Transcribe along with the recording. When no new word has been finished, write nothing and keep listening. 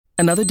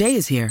Another day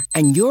is here,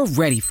 and you're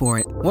ready for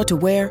it. What to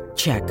wear?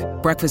 Check.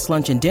 Breakfast,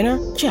 lunch, and dinner?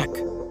 Check.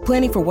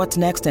 Planning for what's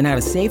next and how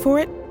to save for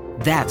it?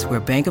 That's where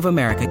Bank of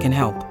America can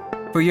help.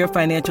 For your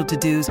financial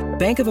to-dos,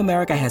 Bank of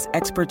America has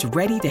experts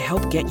ready to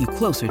help get you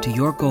closer to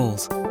your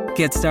goals.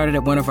 Get started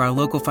at one of our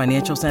local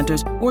financial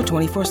centers or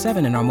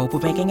 24/7 in our mobile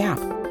banking app.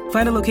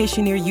 Find a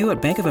location near you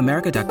at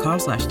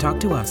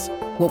bankofamerica.com/talktous.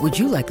 What would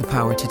you like the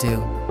power to do?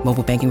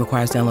 Mobile banking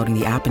requires downloading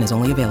the app and is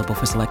only available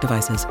for select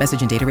devices.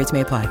 Message and data rates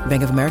may apply.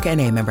 Bank of America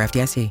N.A., member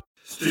FDIC.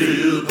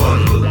 Still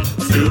Poddable,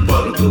 still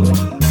Poddable.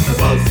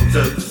 Boston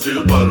Celtics,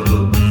 still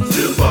Poddable,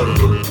 still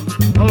Poddable.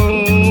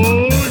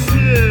 Oh,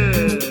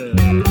 yeah.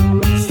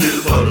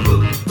 Still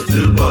Poddable,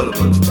 still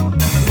Poddable.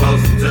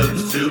 Boston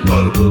Celtics, still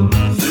Poddable,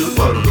 still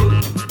Poddable.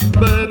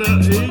 Banner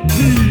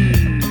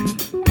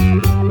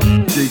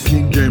 18. J.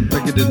 King Jam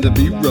packet in the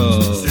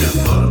B-Roll.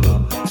 Still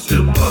Poddable,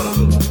 still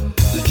Poddable.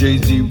 The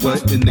Jay-Z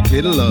what in the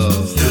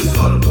catalog. Still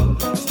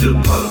Poddable, still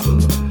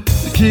Poddable.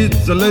 The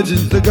kids are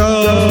legends to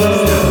go.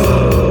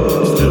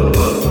 Still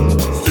Poddable,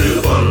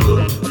 still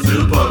Poddable,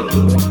 still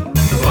Poddable.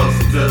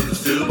 Boston Celtics,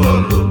 still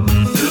Poddable,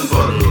 still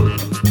Poddable.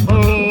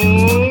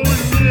 Oh,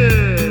 yeah.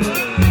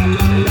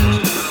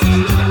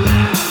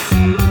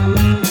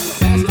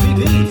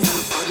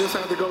 I just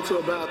had to go to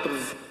a bathroom.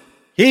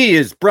 He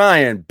is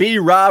Brian B.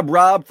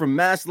 Rob from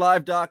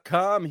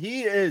MassLive.com.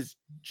 He is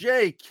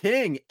J.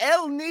 King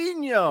El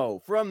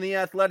Nino from The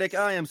Athletic.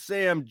 I am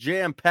Sam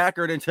Jam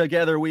Packard, and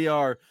together we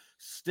are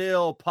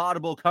Still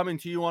Poddable, coming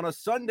to you on a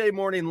Sunday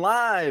morning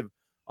live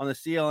on the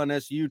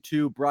CLNS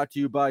YouTube, brought to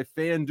you by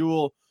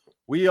FanDuel.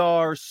 We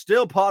are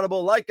Still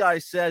Poddable, like I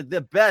said,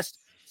 the best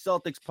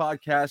Celtics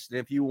podcast. And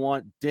if you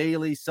want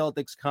daily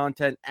Celtics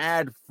content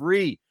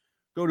ad-free,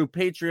 go to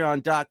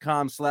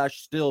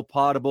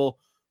patreon.com/stillpoddable.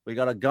 We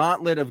got a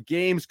gauntlet of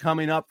games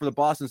coming up for the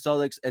Boston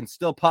Celtics, and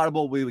Still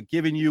Poddable, we were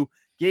giving you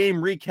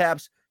game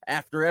recaps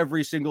after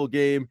every single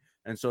game.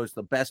 And so it's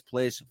the best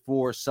place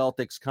for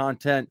Celtics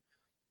content.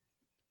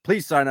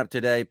 Please sign up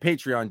today,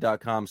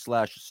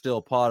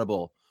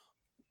 patreon.com/stillpoddable.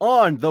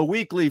 On the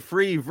weekly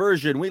free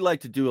version, we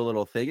like to do a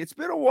little thing. It's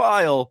been a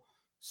while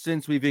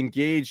since we've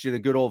engaged in a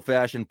good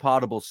old-fashioned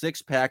Poddable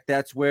six-pack.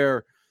 That's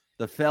where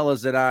the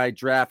fellas and I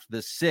draft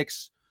the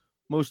 6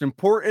 most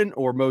important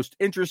or most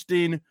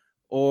interesting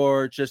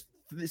or just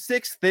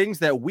 6 things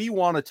that we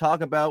want to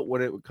talk about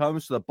when it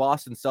comes to the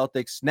Boston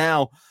Celtics.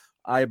 Now,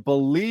 I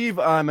believe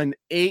I'm an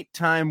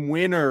 8-time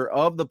winner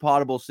of the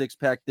Poddable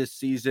six-pack this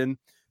season.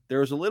 There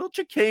was a little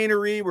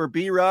chicanery where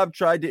B-Rob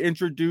tried to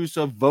introduce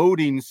a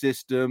voting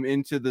system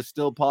into the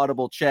Still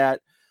Poddable chat.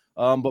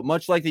 But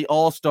much like the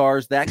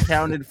All-Stars, that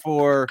counted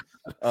for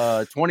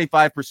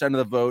 25% of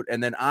the vote,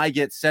 and then I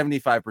get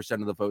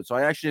 75% of the vote. So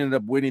I actually ended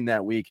up winning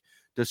that week,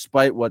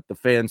 despite what the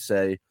fans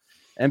say.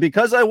 And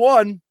because I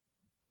won,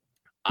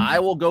 I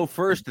will go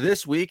first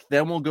this week.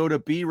 Then we'll go to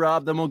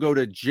B-Rob. Then we'll go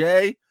to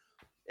Jay.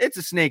 It's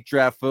a snake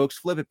draft, folks.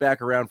 Flip it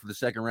back around for the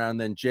second round.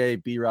 Then Jay,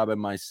 B-Rob,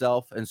 and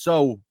myself. And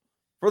so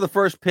for the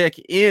first pick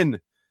in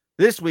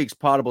this week's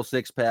Poddable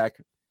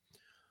six-pack,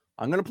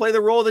 I'm going to play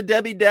the role of the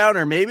Debbie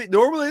Downer. Maybe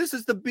normally this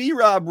is the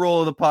B-Rob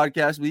role of the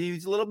podcast, but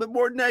he's a little bit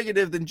more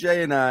negative than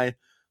Jay and I.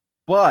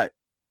 But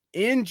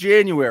in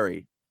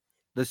January,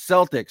 the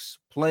Celtics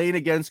playing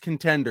against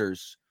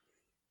contenders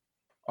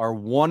are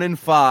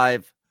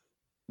 1-5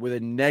 with a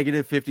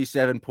negative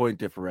 57-point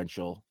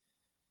differential.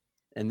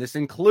 And this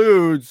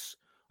includes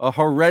a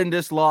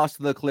horrendous loss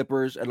to the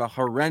Clippers and a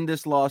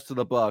horrendous loss to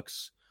the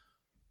Bucks.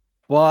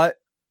 But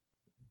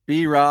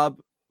B-Rob,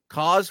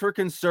 cause for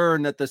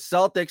concern that the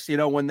Celtics,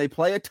 when they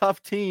play a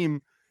tough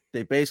team,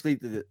 they basically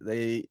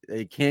they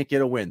can't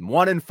get a win.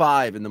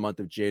 1-5 in the month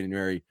of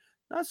January.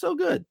 Not so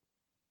good.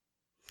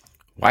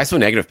 Why so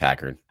negative,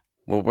 Packard?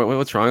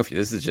 What's wrong with you?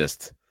 This is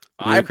just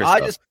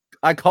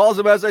I calls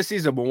them as I see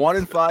them.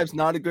 1-5 is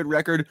not a good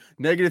record.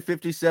 Negative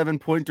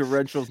 57-point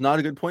differential is not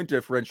a good point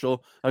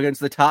differential against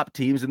the top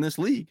teams in this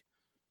league.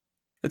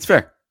 It's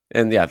fair.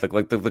 And yeah,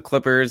 the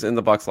Clippers and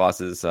the Bucks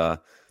losses,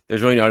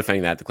 there's really no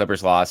defending that. The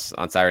Clippers loss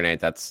on Saturday night,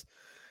 that's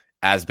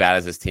as bad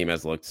as this team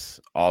has looked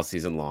all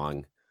season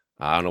long.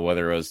 I don't know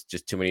whether it was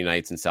just too many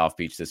nights in South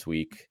Beach this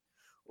week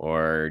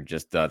or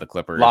just the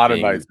Clippers. A lot of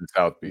nights in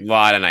South Beach. A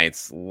lot of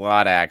nights. A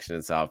lot of action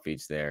in South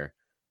Beach there.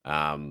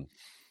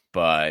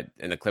 But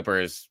in the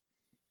Clippers,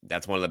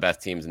 that's one of the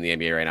best teams in the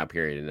NBA right now,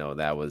 period.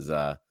 That was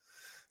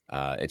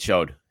it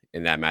showed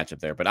in that matchup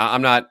there. But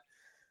I'm not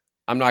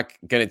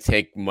going to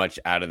take much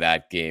out of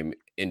that game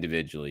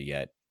individually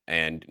yet.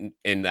 And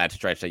in that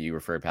stretch that you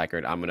referred,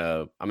 Packard, I'm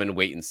gonna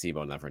wait and see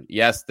on that front.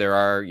 Yes, there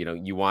are,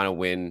 you want to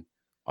win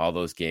all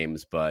those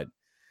games, but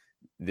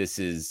this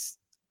is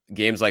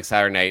games like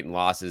Saturday night and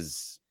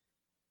losses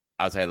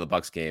outside of the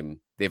Bucks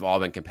game. They've all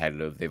been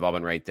competitive. They've all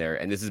been right there.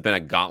 And this has been a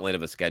gauntlet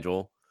of a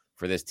schedule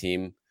for this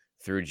team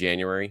through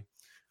January,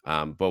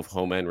 both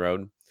home and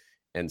road.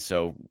 And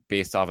so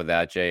based off of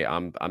that, Jay,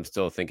 I'm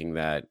still thinking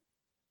that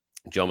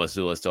Joe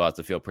Mazzulla still has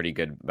to feel pretty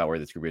good about where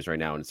this group is right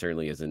now. And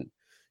certainly isn't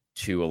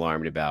too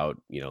alarmed about,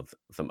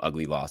 some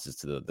ugly losses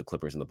to the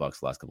Clippers and the Bucks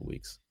the last couple of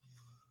weeks.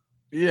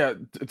 Yeah.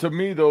 To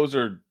me, those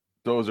are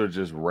those are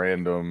just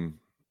random,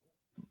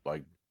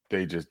 like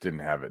they just didn't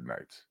have it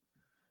nights.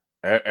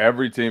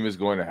 Every team is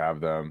going to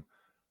have them.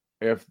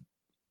 If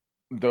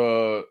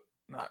the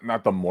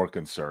not the more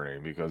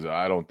concerning, because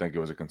I don't think it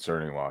was a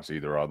concerning loss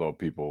either, although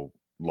people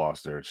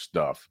lost their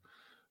stuff.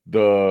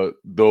 The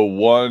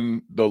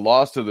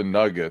loss to the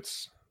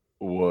Nuggets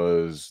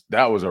was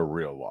a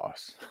real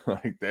loss.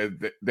 Like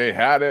they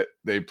had it,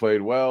 they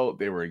played well,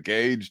 they were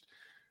engaged,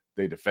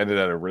 they defended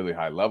at a really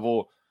high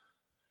level,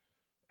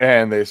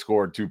 and they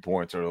scored 2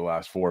 points over the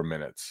last 4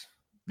 minutes.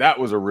 That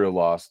was a real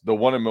loss. The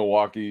one in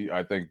Milwaukee,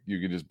 I think you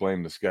could just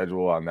blame the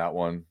schedule on that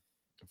one.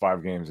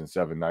 5 games in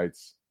 7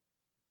 nights.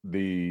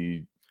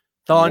 The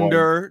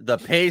Thunder, the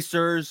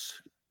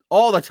Pacers,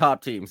 all the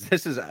top teams.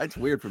 It's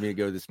weird for me to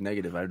go this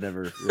negative. I've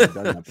never really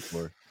done that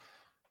before.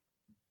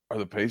 Are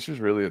the Pacers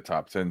really a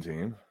top 10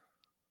 team?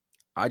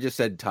 I just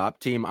said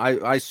top team.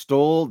 I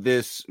stole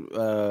this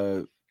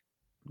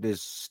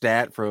this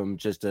stat from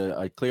just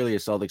clearly a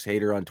Celtics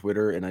hater on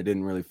Twitter, and I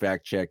didn't really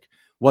fact check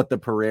what the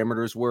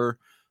parameters were.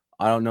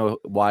 I don't know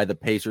why the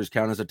Pacers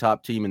count as a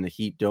top team and the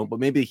Heat don't, but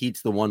maybe the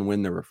Heat's the one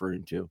win they're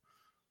referring to.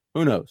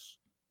 Who knows?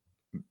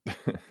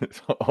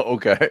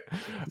 Okay.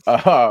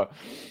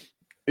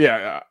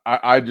 Yeah,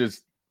 I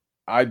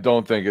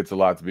don't think it's a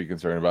lot to be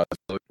concerned about.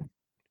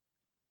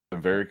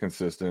 Very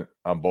consistent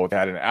on both.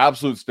 Had an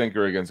absolute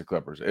stinker against the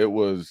Clippers.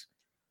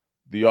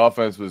 The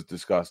offense was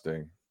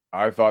disgusting.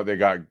 I thought they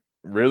got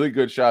really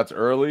good shots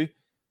early.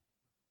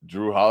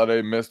 Drew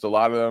Holiday missed a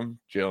lot of them.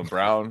 Jaylen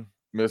Brown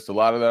missed a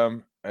lot of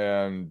them.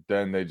 And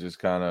then they just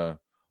kind of,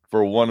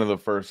 for one of the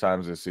first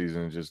times this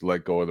season, just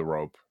let go of the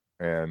rope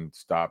and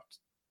stopped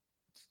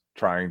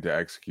trying to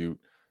execute,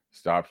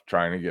 stopped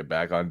trying to get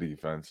back on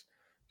defense,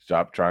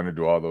 stopped trying to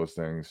do all those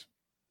things.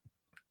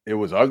 It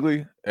was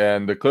ugly,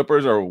 and the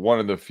Clippers are one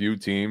of the few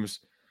teams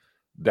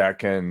that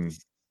can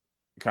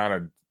kind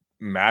of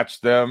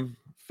match them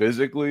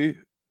physically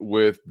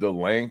with the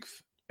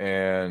length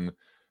and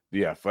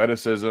the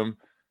athleticism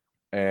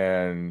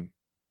and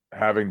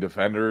having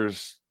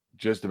defenders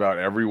just about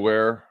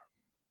everywhere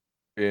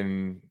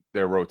in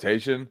their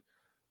rotation.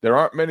 There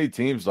aren't many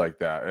teams like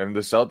that, and the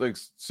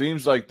Celtics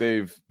seems like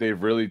they've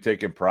really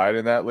taken pride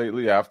in that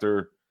lately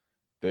after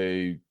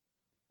they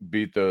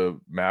beat the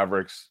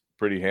Mavericks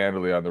pretty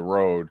handily on the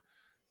road.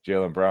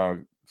 Jaylen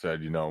Brown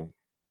said,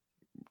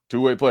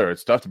 two-way player.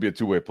 It's tough to be a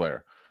two-way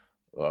player.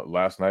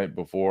 Last night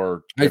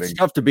before it's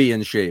tough to be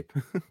in shape.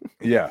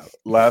 Yeah.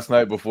 Last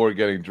night before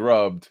getting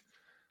drubbed,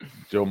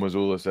 Joe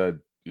Mazzulla said,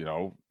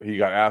 he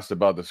got asked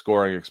about the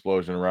scoring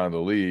explosion around the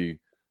league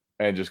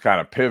and just kind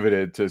of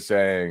pivoted to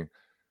saying,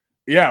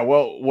 yeah,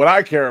 well, what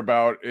I care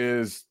about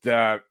is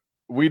that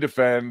we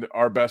defend,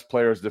 our best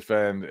players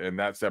defend, and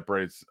that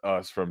separates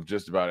us from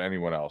just about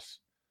anyone else.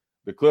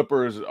 The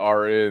Clippers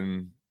are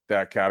in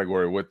that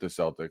category with the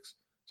Celtics.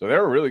 So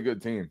they're a really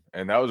good team,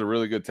 and that was a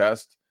really good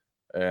test,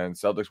 and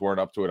Celtics weren't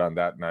up to it on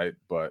that night,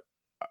 but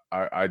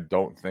I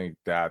don't think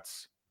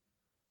that's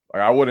 –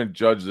 I wouldn't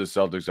judge the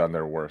Celtics on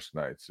their worst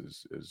nights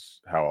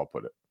is how I'll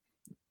put it.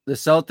 The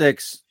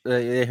Celtics,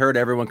 they heard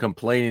everyone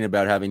complaining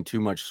about having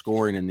too much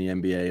scoring in the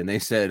NBA, and they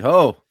said,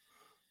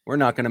 we're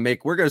going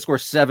to score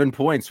 7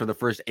 points for the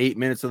first 8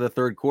 minutes of the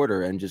third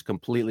quarter and just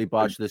completely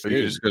botch this game. Are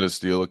you just going to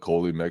steal a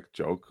Coley Mick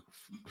joke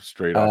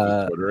straight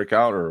off his Twitter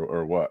account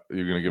or what?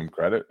 You're going to give him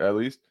credit at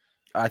least?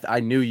 I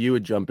knew you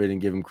would jump in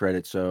and give him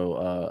credit,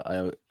 so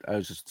I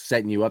was just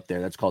setting you up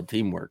there. That's called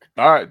teamwork.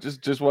 All right,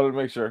 just wanted to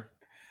make sure.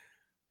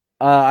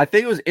 I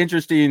think it was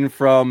interesting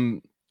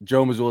from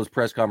Joe Mazzulla's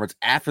press conference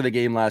after the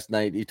game last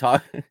night. He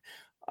talked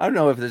 – I don't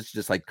know if this is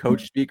just like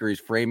coach speak or he's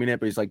framing it,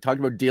 but he's like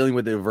talking about dealing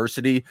with the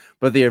adversity,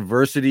 but the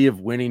adversity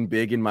of winning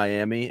big in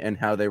Miami and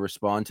how they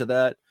respond to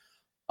that.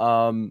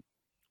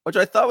 Which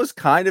I thought was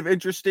kind of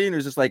interesting.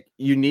 It's just like,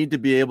 you need to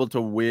be able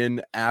to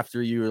win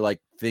after you're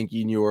like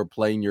thinking you're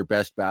playing your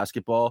best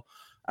basketball.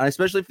 And I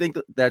especially think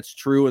that's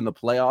true in the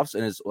playoffs.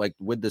 And it's like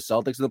with the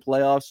Celtics in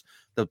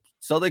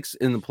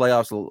the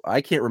playoffs,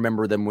 I can't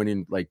remember them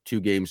winning like 2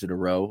 games in a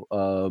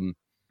row.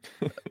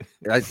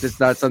 That's just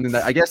not something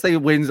that I guess they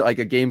win like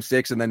a game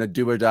 6 and then a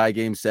do or die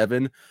game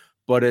 7,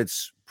 but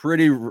it's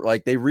pretty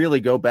like they really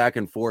go back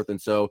and forth. And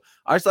so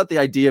I just thought the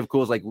idea of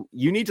cool is like,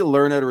 you need to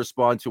learn how to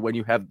respond to when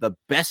you have the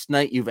best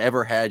night you've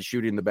ever had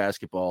shooting the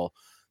basketball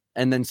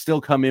and then still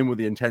come in with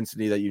the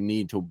intensity that you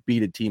need to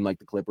beat a team like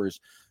the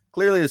Clippers.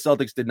 Clearly the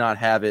Celtics did not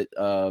have it.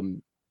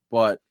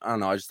 But I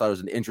don't know. I just thought it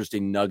was an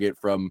interesting nugget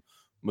from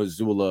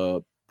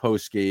Mazzulla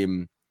post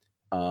game.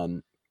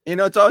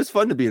 It's always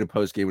fun to be in a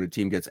post game when a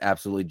team gets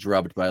absolutely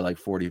drubbed by like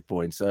 40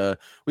 points.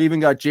 We even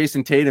got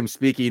Jason Tatum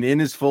speaking in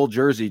his full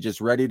jersey,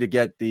 just ready to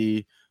get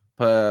the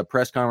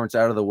press conference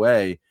out of the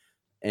way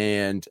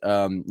and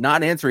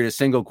not answering a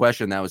single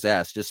question that was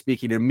asked, just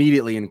speaking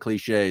immediately in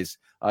cliches.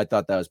 I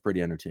thought that was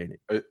pretty entertaining.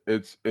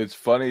 It's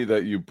funny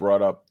that you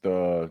brought up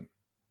the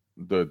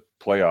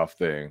playoff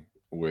thing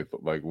with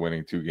like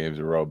winning 2 games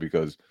in a row,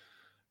 because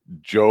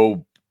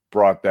Joe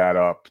brought that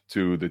up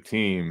to the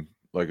team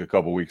like a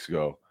couple weeks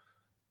ago.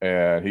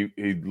 And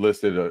he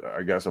listed,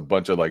 I guess, a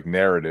bunch of like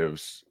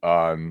narratives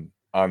on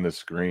the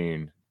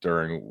screen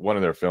during one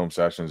of their film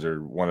sessions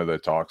or one of the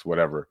talks,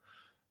 whatever.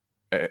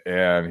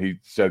 And he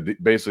said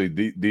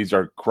basically these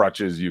are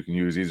crutches you can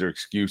use. These are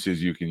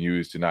excuses you can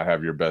use to not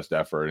have your best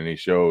effort. And he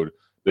showed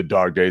the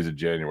dog days of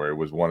January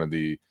was one of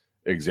the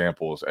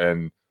examples.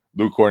 And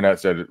Luke Cornett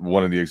said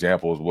one of the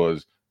examples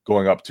was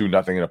going up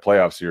 2-0 in a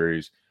playoff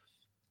series.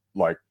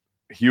 Like,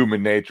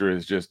 human nature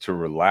is just to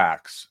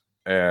relax.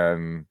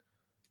 And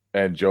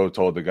Joe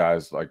told the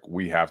guys, like,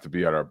 we have to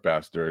be at our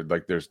best. Or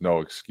like, there's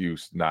no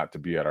excuse not to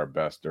be at our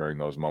best during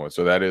those moments.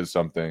 So that is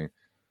something.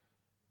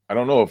 I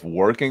don't know if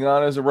working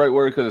on is the right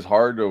word because it's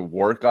hard to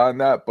work on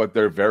that, but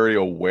they're very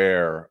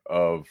aware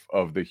of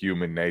the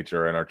human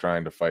nature and are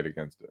trying to fight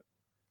against it.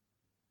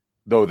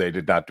 Though they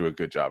did not do a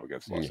good job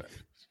against Los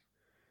Angeles.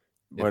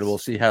 But we'll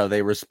see how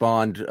they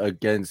respond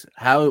against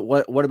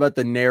what about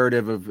the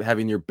narrative of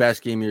having your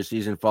best game of your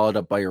season followed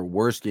up by your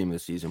worst game of the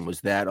season?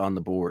 Was that on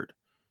the board?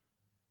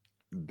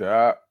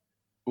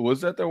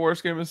 Was that their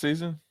worst game of the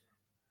season?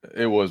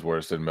 It was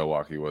worse than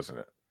Milwaukee, wasn't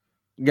it?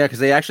 Yeah, because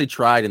they actually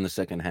tried in the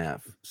second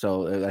half.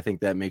 So I think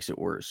that makes it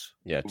worse.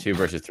 Yeah, 2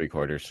 versus 3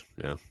 quarters.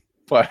 Yeah.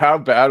 But how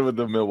bad would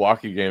the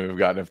Milwaukee game have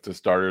gotten if the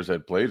starters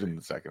had played in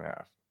the second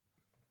half?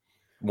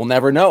 We'll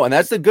never know. And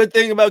that's the good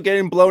thing about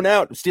getting blown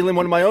out. I'm stealing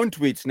one of my own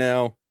tweets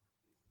now.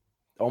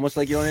 Almost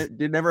like it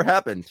never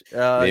happened.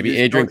 Maybe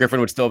Adrian Griffin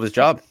would still have his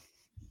job.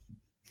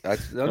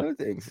 That's another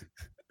thing.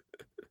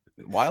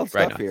 Wild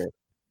stuff here.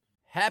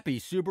 Happy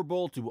Super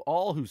Bowl to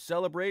all who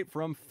celebrate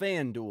from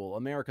FanDuel,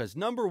 America's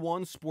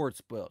 #1 sports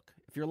book.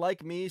 If you're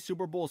like me,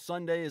 Super Bowl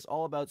Sunday is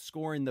all about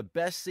scoring the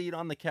best seat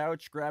on the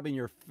couch, grabbing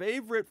your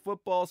favorite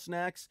football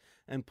snacks,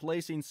 and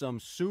placing some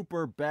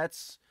super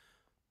bets.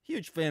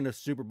 Huge fan of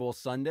Super Bowl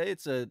Sunday.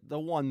 It's the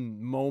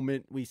one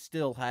moment we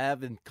still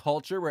have in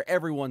culture where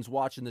everyone's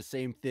watching the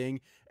same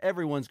thing.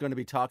 Everyone's going to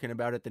be talking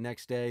about it the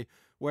next day,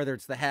 whether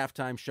it's the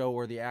halftime show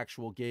or the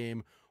actual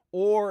game.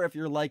 Or if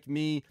you're like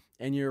me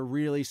and you're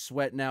really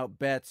sweating out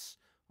bets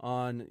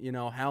on,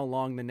 how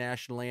long the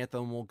national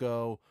anthem will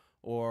go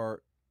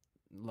or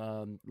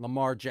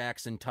Lamar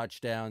Jackson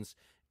touchdowns,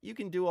 you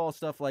can do all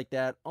stuff like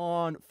that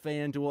on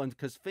FanDuel. And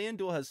because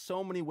FanDuel has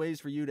so many ways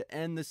for you to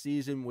end the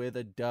season with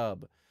a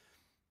dub.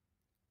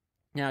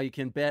 Now, you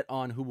can bet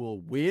on who will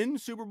win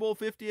Super Bowl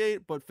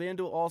 58, but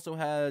FanDuel also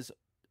has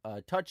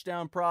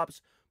touchdown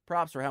props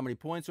for how many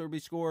points will be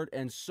scored,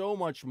 and so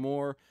much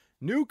more.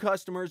 New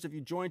customers, if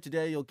you join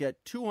today, you'll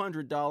get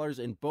 $200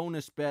 in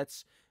bonus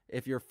bets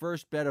if your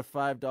first bet of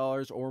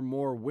 $5 or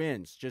more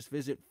wins. Just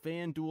visit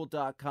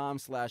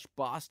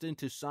FanDuel.com/Boston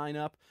to sign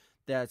up.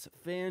 That's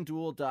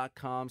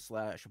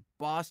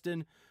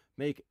FanDuel.com/Boston.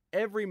 Make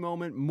every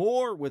moment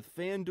more with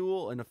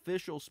FanDuel, an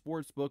official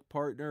sportsbook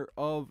partner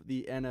of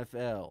the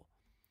NFL.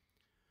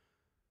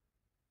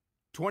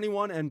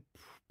 21 and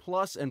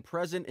plus and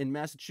present in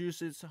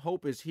Massachusetts.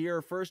 Hope is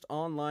here. First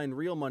online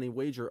real money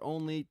wager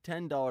only.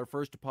 $10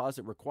 first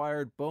deposit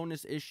required.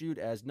 Bonus issued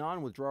as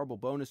non-withdrawable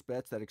bonus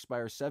bets that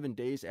expire 7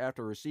 days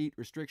after receipt.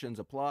 Restrictions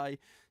apply.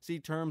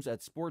 See terms at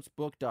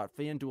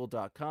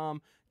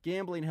sportsbook.fanduel.com.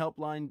 Gambling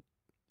helpline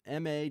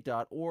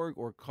ma.org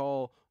or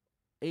call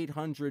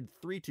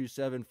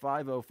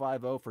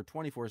 800-327-5050 for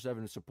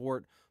 24/7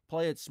 support.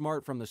 Play it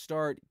smart from the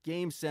start.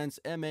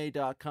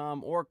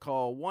 GameSenseMA.com or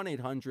call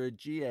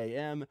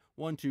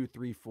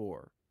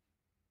 1-800-GAM-1234.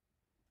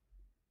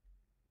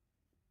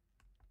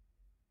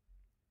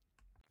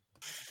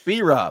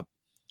 B-Rob,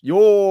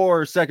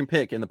 your second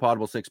pick in the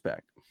Poddable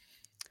six-pack.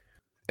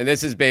 And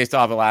this is based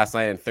off of last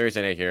night and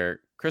Thursday night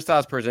here.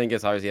 Kristaps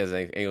Porzingis obviously has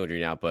an ankle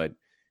injury now, but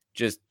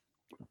just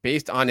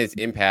based on his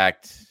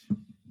impact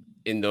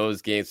in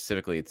those games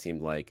specifically, it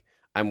seemed like.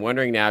 I'm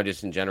wondering now,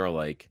 just in general,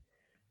 like,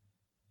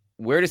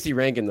 where does he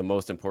rank in the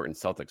most important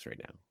Celtics right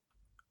now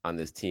on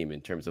this team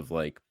in terms of,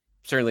 like,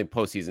 certainly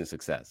postseason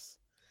success?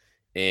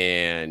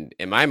 And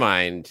in my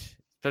mind,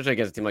 especially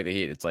against a team like the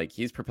Heat, it's like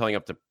he's propelling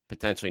up to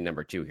potentially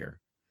number 2 here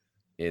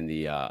in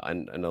the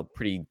on a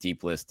pretty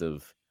deep list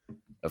of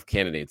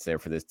candidates there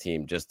for this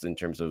team, just in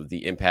terms of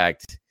the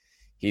impact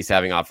he's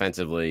having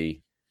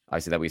offensively.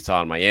 Obviously, that we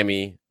saw in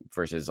Miami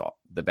versus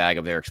the bag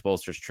of Eric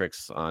Spoelstra's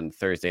tricks on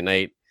Thursday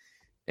night.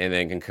 And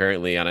then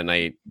concurrently on a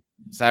night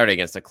Saturday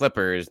against the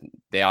Clippers,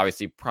 they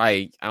obviously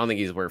I don't think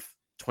he's worth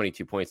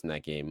 22 points in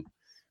that game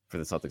for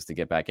the Celtics to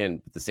get back in.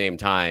 But at the same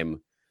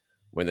time,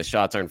 when the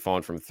shots aren't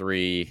falling from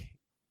 3,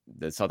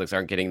 the Celtics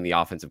aren't getting the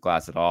offensive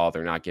glass at all.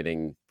 They're not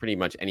getting pretty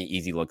much any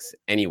easy looks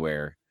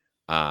anywhere.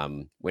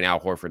 When Al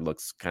Horford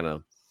looks kind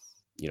of,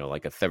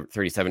 like a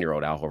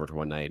 37-year-old Al Horford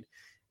one night,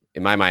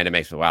 in my mind, it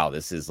makes me, wow,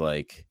 this is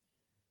like,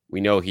 we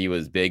know he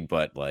was big,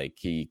 but like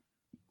he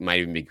might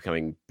even be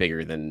becoming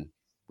bigger than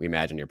we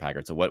imagined here,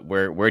 Packard. So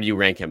where do you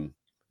rank him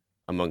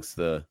amongst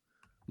the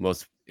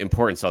most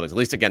important Celtics, at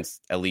least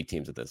against elite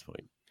teams at this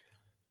point?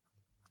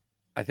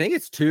 I think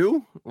it's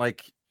 2.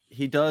 Like,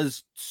 he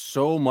does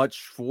so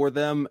much for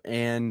them,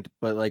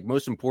 but like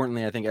most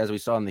importantly, I think as we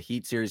saw in the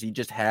Heat series, he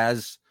just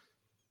has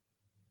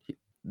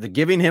the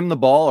giving him the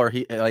ball, or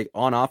he like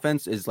on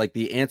offense is like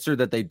the answer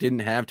that they didn't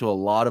have to a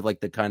lot of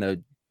like the kind of,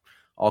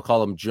 I'll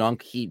call them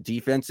junk Heat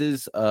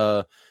defenses,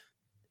 and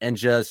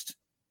just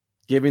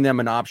giving them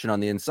an option on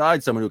the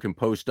inside, someone who can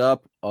post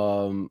up,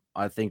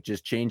 I think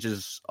just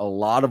changes a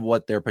lot of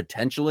what their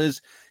potential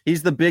is.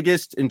 He's the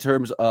biggest in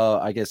terms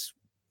of, I guess,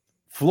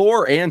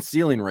 floor and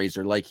ceiling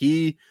raiser. Like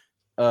he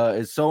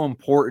is so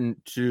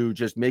important to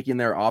just making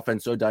their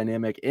offense so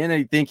dynamic. And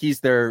I think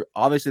he's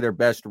obviously their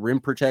best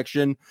rim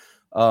protection.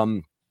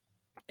 And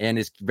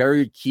is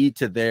very key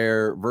to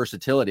their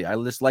versatility.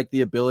 I just like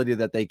the ability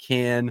that they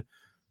can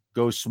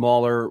go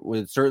smaller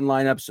with certain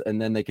lineups, and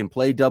then they can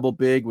play double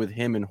big with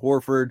him and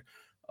Horford.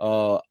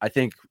 I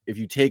think if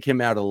you take him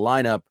out of the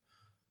lineup,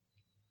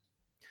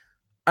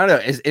 I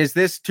don't know, is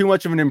this too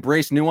much of an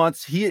embrace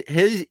nuance?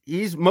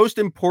 He's most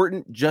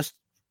important just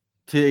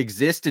to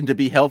exist and to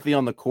be healthy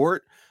on the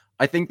court.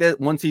 I think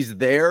that once he's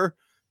there,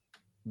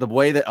 the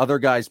way that other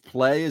guys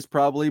play is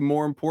probably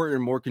more important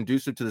and more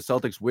conducive to the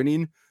Celtics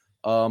winning.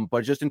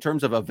 But just in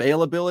terms of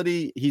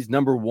availability, he's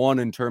number one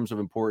in terms of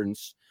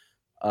importance.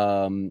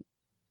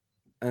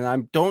 And I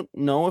don't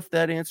know if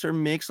that answer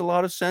makes a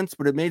lot of sense,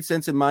 but it made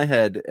sense in my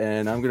head.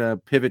 And I'm going to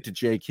pivot to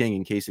Jay King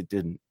in case it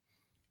didn't.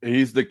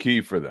 He's the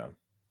key for them.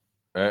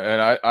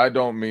 And I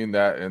don't mean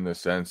that in the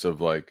sense of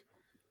like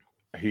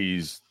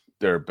he's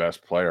their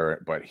best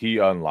player, but he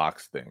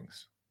unlocks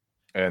things.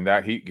 And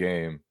that Heat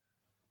game,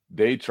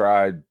 they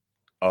tried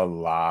a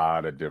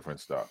lot of different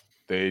stuff.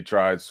 They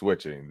tried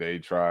switching. They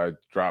tried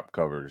drop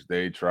covers.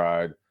 They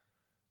tried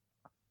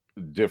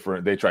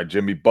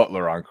Jimmy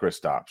Butler on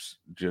Kristaps,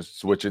 just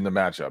switching the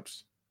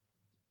matchups.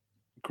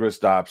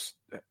 Kristaps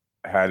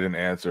had an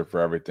answer for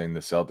everything. The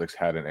Celtics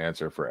had an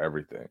answer for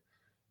everything.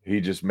 He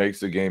just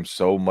makes the game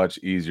so much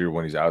easier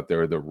when he's out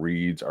there. The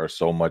reads are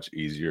so much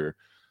easier.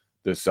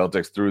 The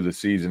Celtics through the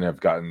season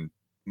have gotten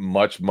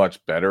much,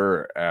 much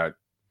better at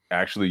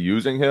actually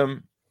using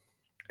him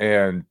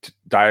and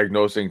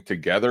diagnosing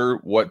together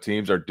what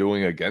teams are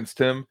doing against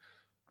him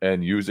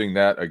and using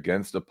that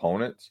against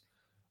opponents.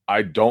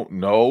 I don't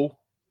know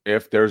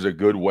if there's a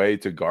good way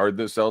to guard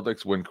the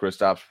Celtics when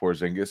Kristaps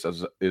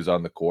Porzingis is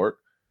on the court.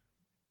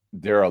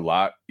 They're a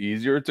lot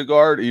easier to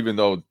guard, even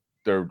though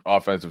their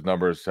offensive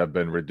numbers have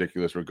been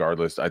ridiculous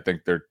regardless. I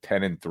think they're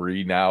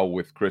 10-3 now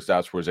with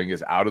Kristaps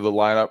Porzingis out of the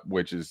lineup,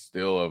 which is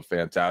still a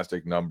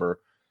fantastic number.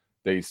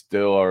 They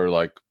still are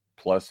like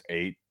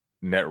 +8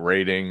 net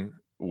rating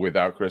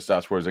without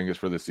Kristaps Porzingis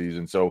for the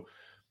season. So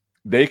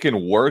they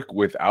can work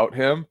without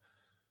him,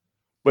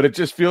 but it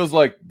just feels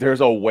like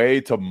there's a way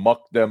to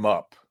muck them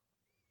up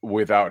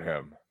without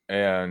him.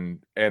 And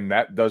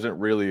that doesn't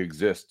really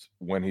exist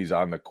when he's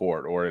on the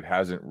court, or it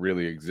hasn't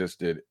really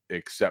existed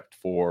except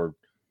for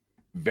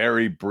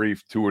very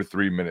brief 2 or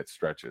 3 minute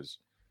stretches.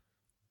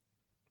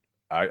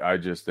 I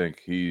just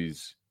think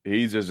he's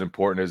as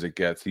important as it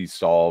gets. He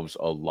solves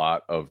a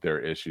lot of their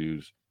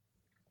issues.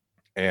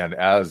 And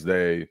as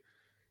they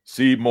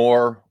see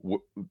more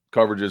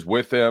coverages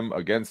with him,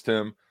 against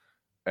him,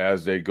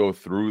 as they go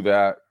through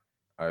that,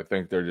 I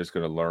think they're just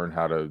going to learn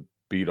how to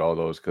beat all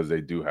those because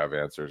they do have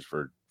answers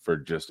for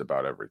just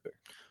about everything.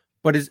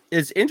 But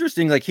it's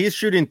interesting. Like he's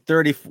shooting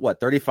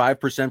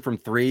 35% from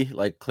three,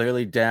 like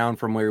clearly down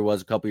from where he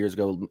was a couple years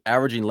ago,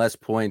 averaging less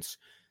points.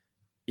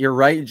 You're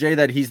right, Jay,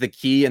 that he's the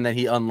key and that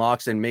he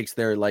unlocks and makes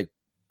their like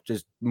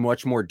just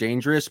much more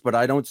dangerous. But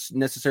I don't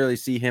necessarily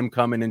see him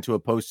coming into a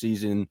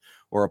postseason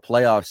or a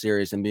playoff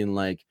series and being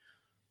like,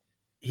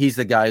 he's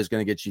the guy who's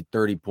going to get you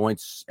 30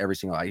 points every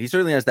single night. He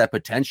certainly has that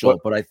potential,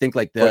 but I think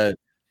like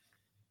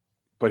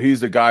but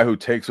he's the guy who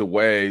takes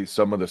away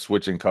some of the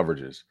switching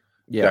coverages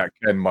that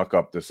can muck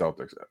up the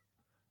Celtics.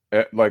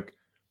 Like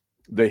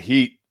the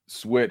Heat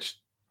switched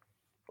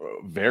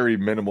very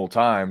minimal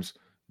times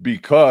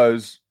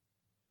because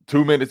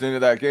 2 minutes into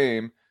that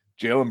game,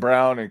 Jaylen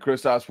Brown and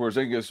Kristaps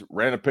Porzingis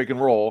ran a pick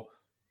and roll,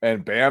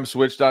 and Bam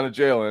switched on to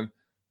Jaylen,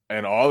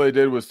 and all they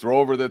did was throw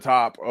over the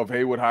top of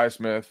Haywood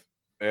Highsmith,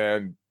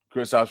 and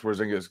Kristaps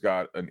Porzingis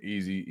got an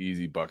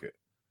easy bucket.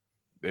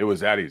 It was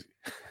that easy.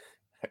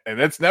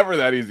 And it's never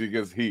that easy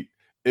against Heat.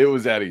 It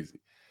was that easy.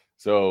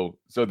 So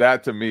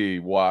that to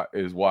me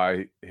is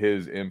why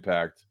his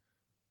impact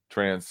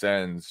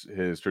transcends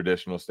his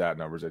traditional stat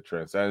numbers. It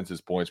transcends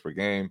his points per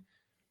game.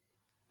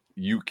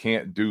 You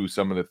can't do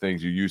some of the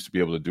things you used to be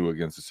able to do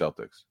against the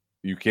Celtics.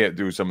 You can't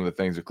do some of the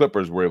things the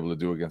Clippers were able to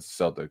do against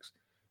the Celtics,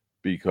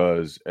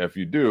 because if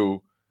you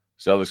do,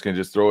 Celtics can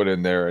just throw it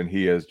in there, and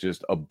he has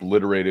just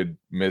obliterated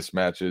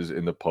mismatches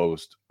in the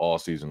post all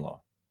season long.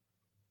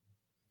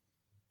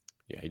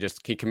 Yeah,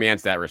 he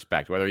commands that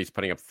respect, whether he's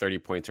putting up 30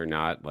 points or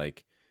not.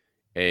 Like,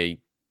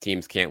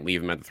 teams can't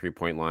leave him at the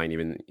 3-point line,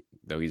 even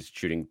though he's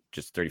shooting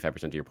just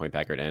 35% of your point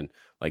back. And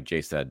like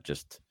Jay said,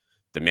 just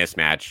the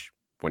mismatch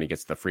when he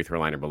gets the free throw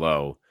line or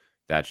below,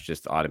 that's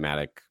just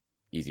automatic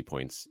easy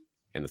points.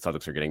 And the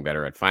Celtics are getting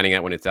better at finding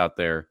it when it's out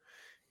there.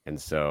 And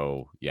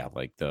so, yeah,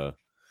 like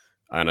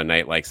on a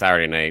night like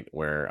Saturday night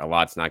where a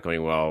lot's not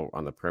going well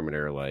on the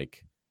perimeter,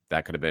 like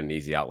that could have been an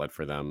easy outlet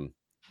for them,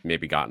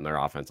 maybe gotten their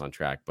offense on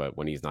track. But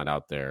when he's not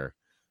out there,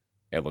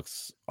 it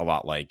looks a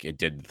lot like it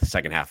did the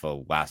second half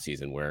of last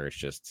season, where it's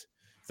just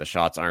the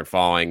shots aren't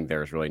falling.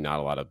 There's really not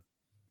a lot of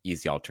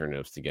easy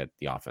alternatives to get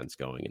the offense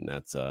going. And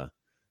that's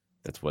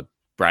what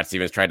Brad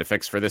Stevens tried to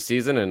fix for this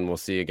season, and we'll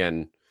see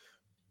again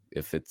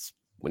if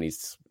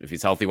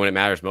he's healthy when it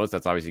matters most.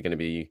 That's obviously going to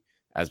be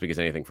as big as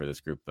anything for this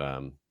group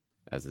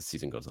as the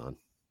season goes on.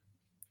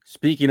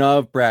 Speaking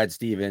of Brad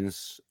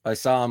Stevens, I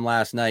saw him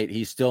last night.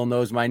 He still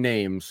knows my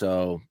name,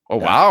 so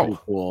wow,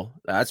 pretty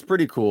cool. That's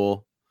pretty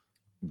cool.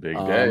 Big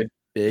day.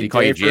 Did he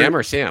call you Jam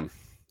or Sam?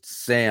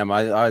 Sam.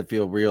 I'd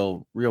feel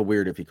real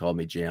weird if he called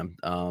me Jam.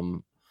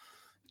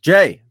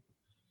 Jay,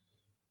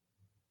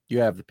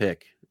 you have the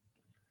pick,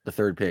 the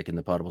third pick in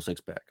the Poddable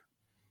 6-pack.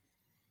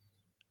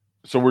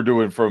 So we're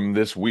doing from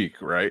this week,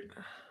 right?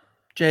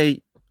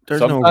 Jay,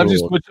 there's Sometimes no rules.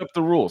 you switch up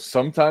the rules.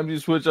 Sometimes you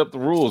switch up the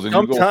rules and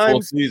you go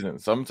full season.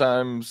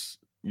 Sometimes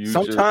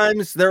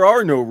there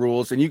are no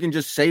rules and you can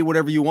just say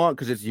whatever you want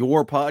because it's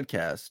your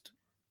podcast.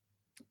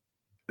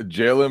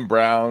 Jaylen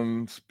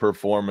Brown's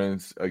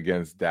performance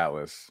against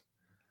Dallas.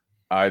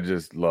 I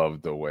just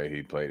loved the way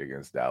he played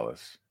against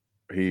Dallas.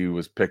 He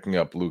was picking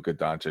up Luka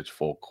Doncic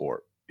full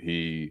court.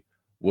 He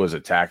was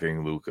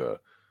attacking Luka.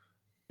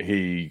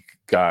 He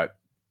got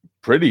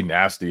pretty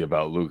nasty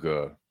about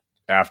Luka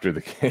after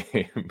the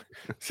game,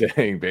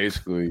 saying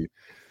basically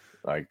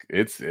like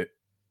it's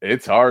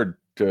hard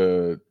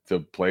to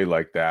play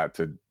like that,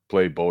 to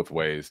play both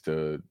ways,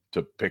 to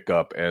pick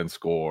up and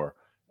score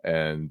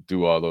and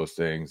do all those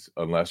things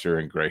unless you're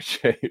in great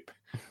shape,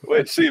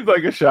 which seemed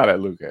like a shot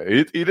at Luka.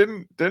 He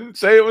didn't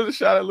say it was a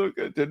shot at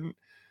Luka, didn't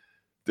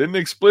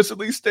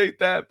explicitly state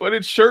that, but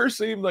it sure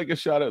seemed like a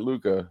shot at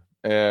Luka.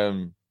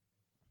 And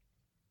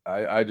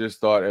I just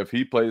thought if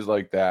he plays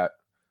like that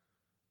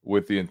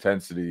with the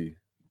intensity,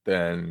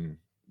 then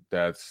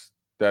that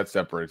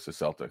separates the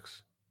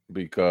Celtics,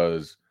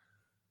 because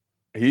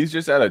he's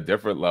just at a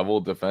different level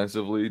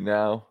defensively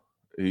now.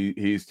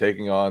 He's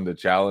taking on the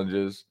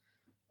challenges.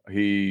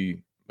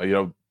 The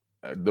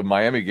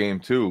Miami game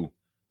too,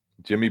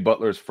 Jimmy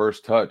Butler's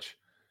first touch,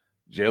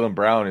 Jaylen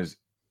Brown is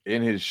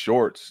in his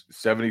shorts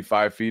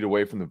 75 feet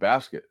away from the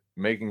basket,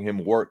 making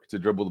him work to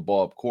dribble the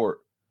ball up court.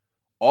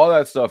 All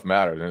that stuff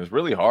matters, and it's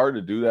really hard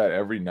to do that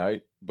every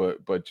night,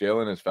 but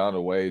Jaylen has found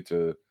a way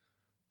to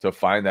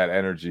find that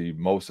energy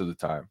most of the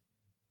time.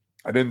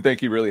 I didn't think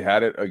he really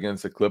had it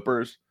against the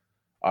Clippers.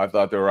 I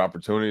thought there were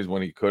opportunities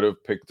when he could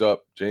have picked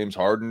up James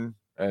Harden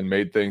and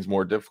made things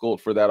more difficult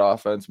for that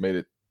offense, made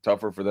it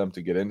tougher for them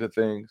to get into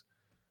things.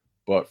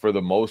 But for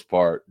the most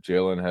part,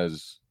 Jaylen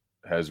has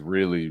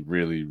really,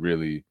 really,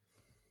 really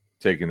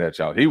taken that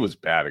challenge. He was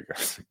bad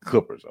against the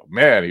Clippers, though.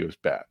 Man, he was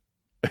bad.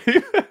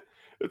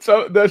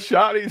 So the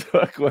shot he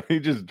took when he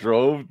just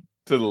drove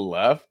to the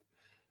left,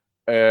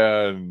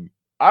 and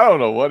I don't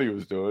know what he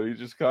was doing. He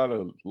just kind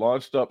of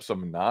launched up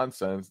some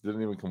nonsense,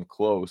 didn't even come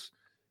close.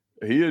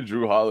 He and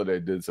Drew Holiday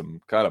did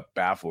some kind of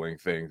baffling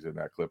things in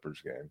that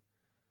Clippers game.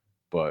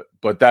 But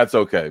that's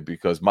okay,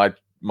 because my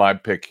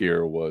pick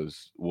here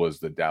was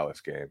the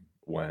Dallas game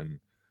when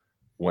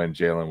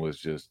Jaylen was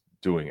just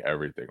doing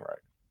everything right.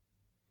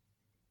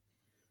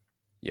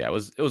 Yeah, it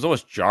was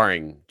almost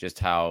jarring just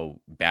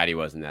how bad he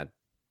was in that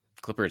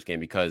Clippers game,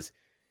 because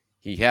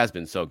he has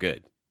been so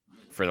good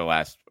for the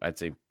last, I'd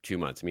say, 2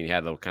 months. I mean, he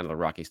had kind of the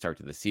rocky start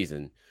to the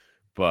season,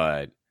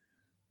 but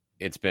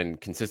it's been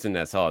consistent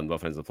as hell on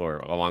both ends of the floor,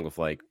 along with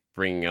like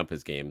bringing up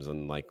his games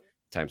and like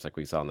times like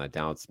we saw in that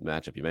Dallas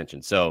matchup you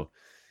mentioned. So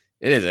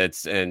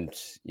this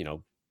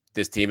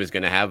team is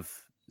going to have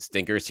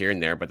stinkers here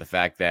and there, but the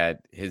fact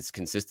that his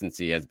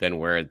consistency has been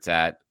where it's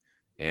at,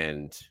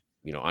 and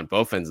on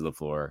both ends of the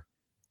floor,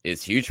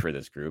 is huge for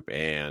this group.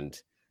 And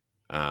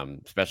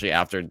especially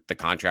after the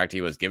contract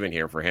he was given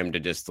here, for him to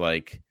just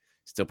like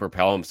still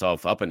propel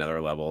himself up another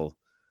level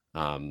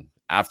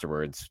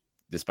afterwards,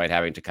 despite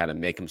having to kind of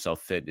make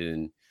himself fit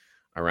in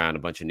around a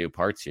bunch of new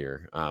parts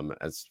here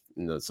as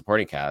in the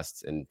supporting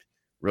cast, and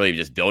really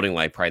just building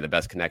like probably the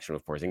best connection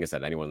with Porzingis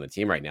that anyone on the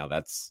team right now.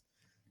 That's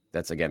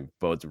again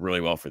bodes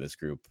really well for this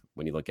group.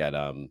 When you look at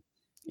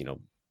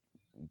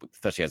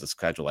especially as the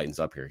schedule lightens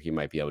up here, he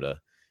might be able to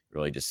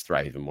really just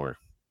thrive even more.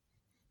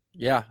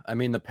 Yeah, I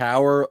mean, the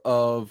power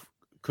of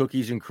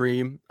cookies and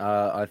cream,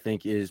 I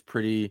think, is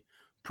pretty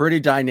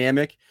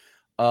dynamic.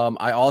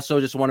 I also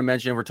just want to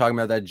mention, we're talking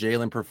about that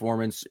Jaylen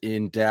performance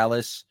in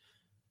Dallas.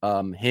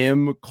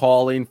 Him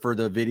calling for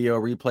the video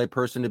replay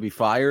person to be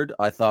fired,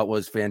 I thought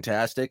was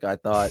fantastic. I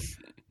thought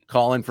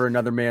calling for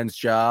another man's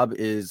job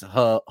is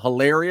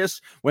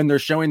hilarious when they're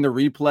showing the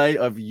replay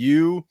of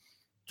you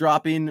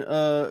dropping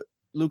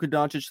Luka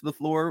Doncic to the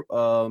floor.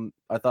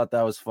 I thought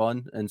that was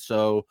fun. And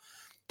so,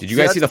 did you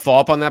guys see the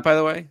follow-up on that, by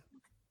the way?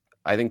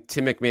 I think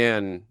Tim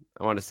McMahon,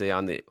 I want to say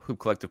on the Hoop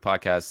Collective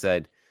podcast,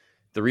 said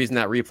the reason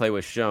that replay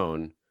was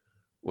shown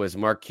was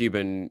Mark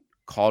Cuban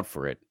called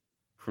for it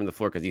from the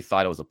floor because he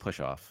thought it was a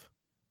push-off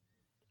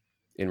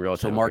in real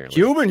time. So Mark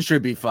Cuban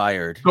should be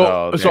fired.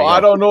 So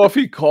I don't know if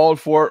he called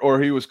for it or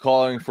he was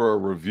calling for a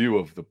review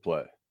of the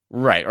play.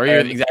 Right. Or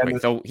exactly.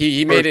 So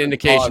he made an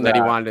indication that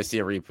he wanted to see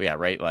a replay. Yeah,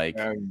 right. Like,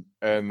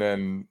 and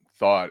then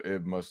thought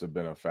it must have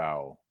been a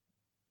foul.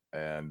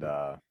 And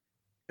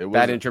It was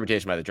Bad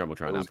interpretation by the it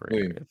Jumbotron was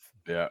operator. clean.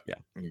 Yeah.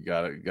 You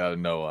gotta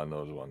know on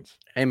those ones.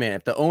 Hey man,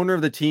 if the owner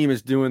of the team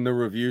is doing the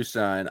review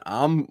sign,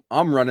 I'm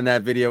running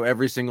that video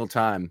every single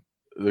time.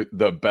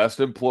 The best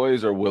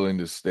employees are willing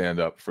to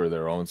stand up for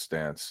their own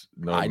stance.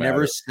 I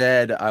never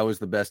said I was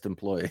the best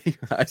employee.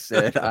 I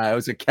said I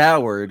was a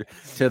coward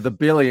to the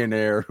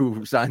billionaire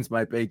who signs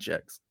my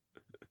paychecks.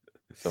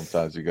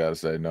 Sometimes you gotta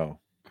say no.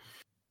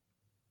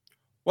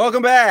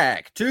 Welcome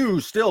back to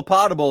Still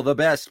Poddable, the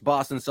best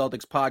Boston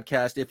Celtics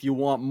podcast. If you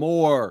want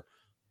more,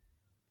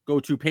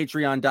 go to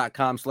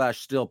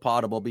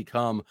patreon.com/stillpoddable.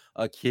 Become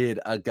a kid,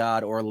 a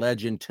god, or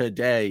legend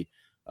today.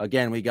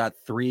 Again, we got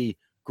 3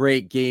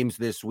 great games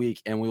this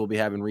week, and we will be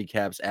having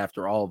recaps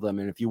after all of them.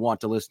 And if you want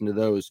to listen to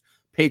those,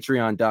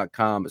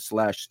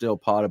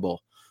 patreon.com/stillpoddable.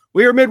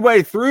 We are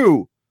midway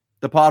through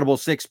the Poddable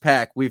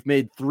 6-pack. We've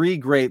made 3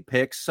 great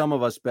picks, some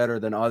of us better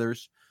than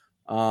others.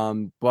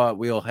 But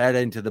we'll head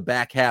into the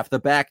back half, the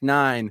back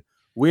 9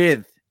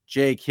 with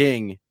Jay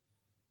King,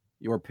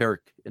 your pick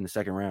in the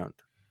second round.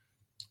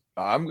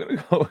 I'm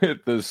gonna go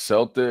with the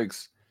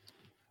Celtics.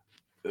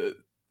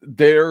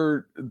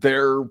 They're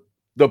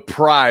the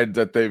pride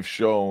that they've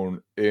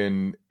shown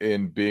in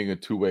being a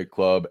two-way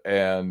club,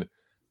 and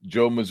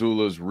Joe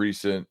Mazzulla's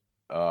recent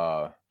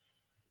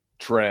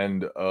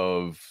trend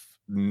of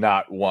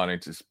not wanting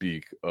to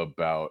speak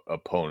about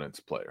opponents'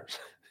 players.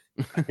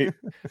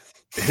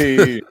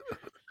 he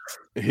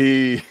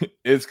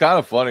it's kind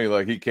of funny.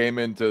 Like, he came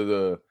into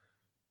the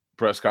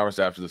press conference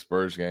after the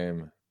Spurs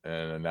game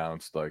and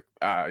announced, like,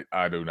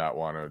 I do not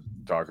want to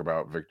talk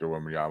about Victor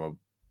Wembanyama.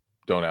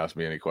 Don't ask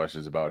me any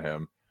questions about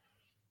him.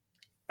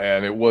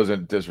 And it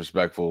wasn't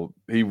disrespectful.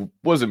 He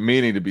wasn't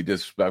meaning to be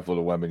disrespectful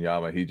to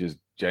Wembanyama. He just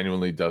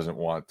genuinely doesn't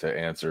want to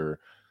answer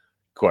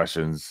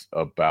questions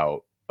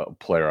about a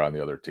player on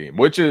the other team,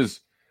 which is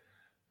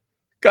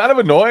kind of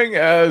annoying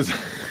as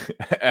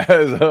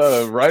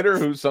a writer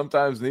who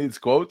sometimes needs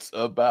quotes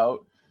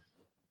about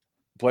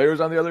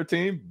players on the other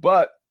team.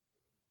 But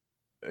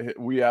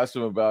we asked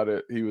him about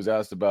it. He was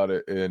asked about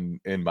it in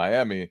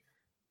Miami,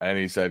 and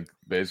he said,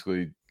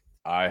 basically,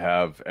 I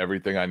have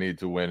everything I need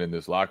to win in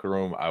this locker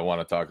room. I want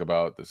to talk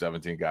about the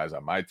 17 guys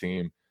on my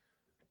team.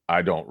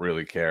 I don't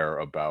really care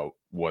about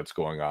what's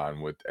going on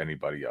with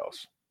anybody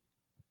else.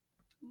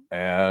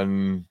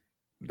 And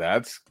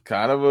that's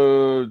kind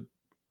of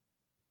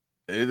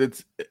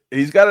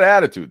he's got an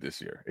attitude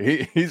this year.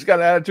 He's got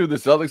an attitude. The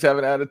Celtics have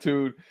an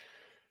attitude.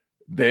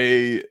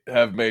 They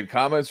have made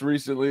comments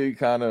recently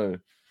kind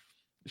of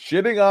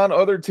shitting on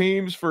other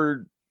teams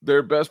for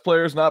their best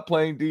players not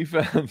playing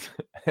defense.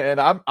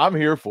 And I'm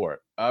here for it.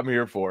 I'm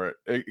here for it.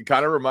 It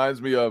kind of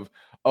reminds me of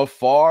a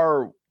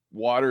far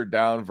watered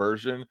down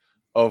version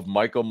of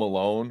Michael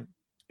Malone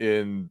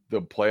in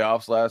the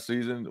playoffs last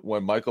season,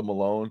 when Michael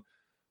Malone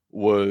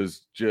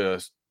was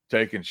just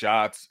taking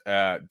shots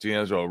at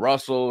D'Angelo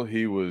Russell.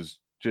 He was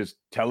just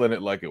telling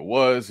it like it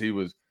was. He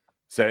was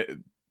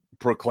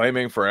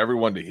proclaiming for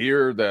everyone to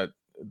hear that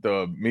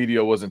the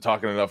media wasn't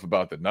talking enough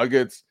about the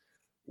Nuggets.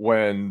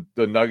 When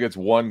the Nuggets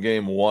won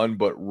game 1,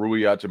 but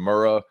Rui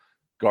Hachimura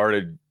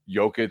guarded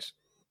Jokic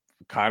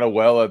kind of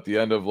well at the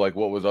end of, like,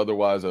 what was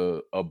otherwise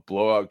a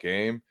blowout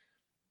game,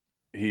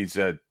 he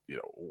said,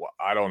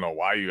 I don't know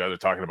why you guys are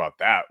talking about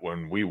that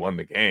when we won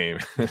the game.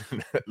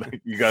 Like,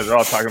 you guys are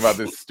all talking about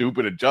this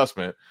stupid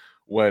adjustment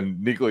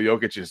when Nikola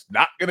Jokic is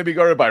not going to be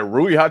guarded by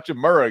Rui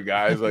Hachimura,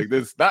 guys. Like,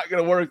 this is not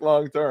going to work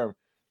long term.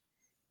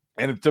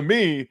 And to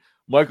me,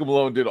 Michael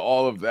Malone did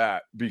all of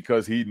that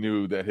because he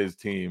knew that his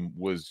team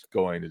was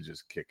going to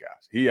just kick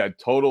ass. He had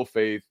total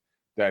faith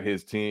that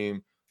his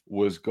team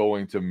was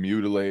going to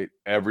mutilate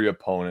every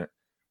opponent.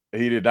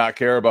 He did not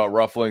care about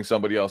ruffling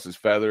somebody else's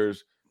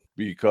feathers,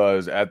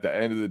 because at the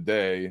end of the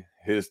day,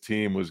 his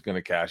team was going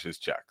to cash his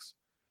checks.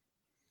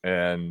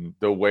 And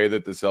the way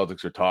that the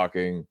Celtics are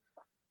talking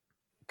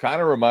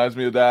kind of reminds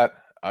me of that.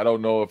 I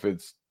don't know if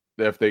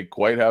they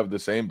quite have the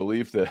same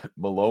belief that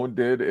Malone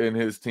did in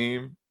his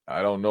team.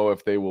 I don't know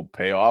if they will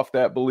pay off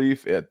that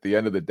belief at the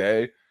end of the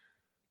day,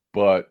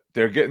 but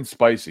they're getting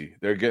spicy.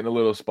 They're getting a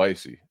little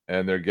spicy,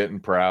 and they're getting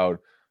proud.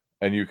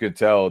 And you can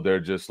tell they're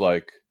just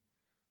like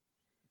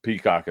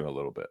peacocking a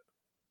little bit.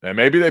 And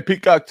maybe they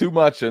peacock too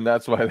much, and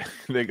that's why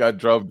they got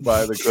drubbed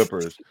by the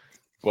Clippers.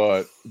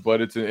 But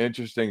it's an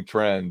interesting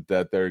trend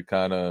that they're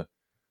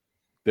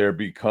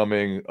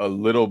becoming a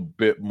little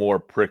bit more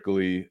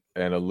prickly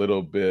and a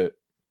little bit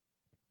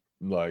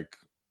like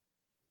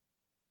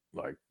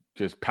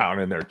just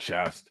pounding their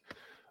chest,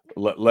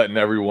 letting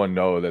everyone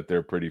know that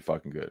they're pretty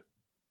fucking good.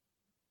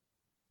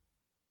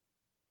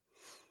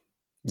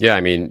 Yeah,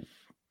 I mean,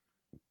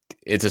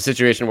 it's a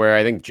situation where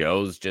I think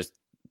Joe's just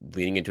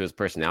leaning into his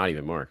personality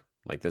even more.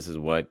 Like, this is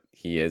what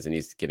he is, and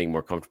he's getting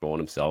more comfortable in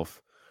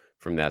himself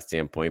from that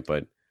standpoint.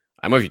 But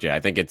I'm with you, Jay.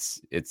 I think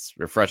it's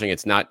refreshing.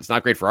 It's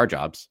not great for our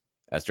jobs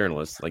as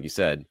journalists, like you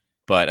said,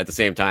 but at the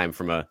same time,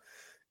 from a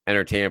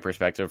entertainment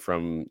perspective,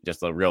 from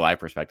just a real life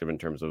perspective, in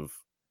terms of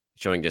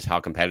showing just how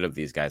competitive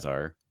these guys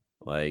are.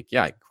 Like,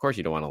 yeah, of course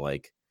you don't want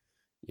to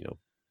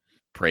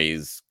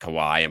praise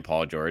Kawhi and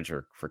Paul George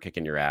for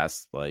kicking your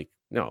ass. Like,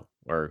 no,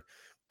 or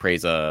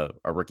praise a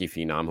rookie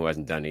phenom who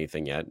hasn't done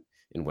anything yet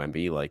in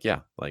Wemby. Like, yeah,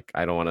 like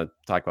I don't want to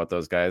talk about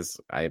those guys.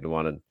 I don't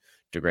want to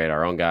degrade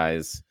our own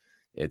guys.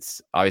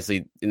 It's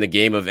obviously in the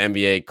game of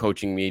NBA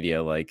coaching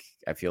media. Like,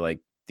 I feel like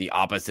the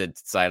opposite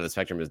side of the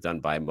spectrum is done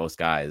by most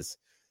guys.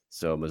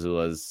 So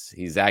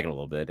he's zagging a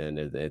little bit, and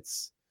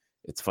it's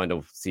fun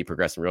to see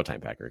progress in real time,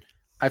 Packard.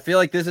 I feel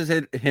like this is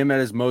him at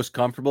his most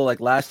comfortable. Like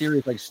last year,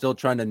 he's like still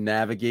trying to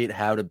navigate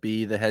how to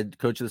be the head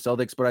coach of the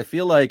Celtics. But I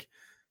feel like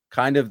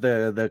kind of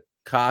the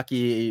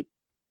cocky,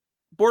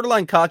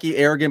 borderline cocky,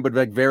 arrogant, but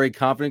like very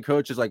confident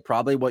coach is like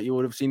probably what you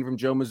would have seen from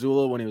Joe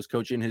Mazzulla when he was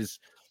coaching his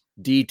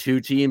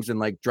D2 teams and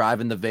like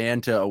driving the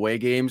van to away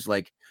games,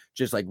 like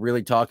just like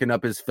really talking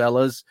up his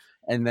fellas.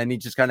 And then he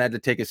just kind of had to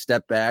take a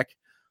step back.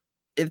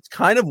 It's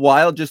kind of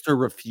wild just to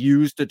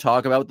refuse to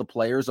talk about the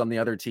players on the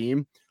other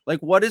team. Like,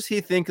 what does he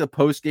think the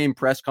post-game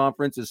press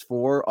conference is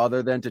for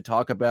other than to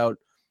talk about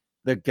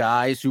the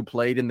guys who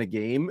played in the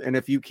game? And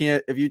if you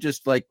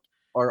just like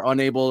are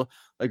unable,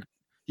 like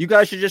you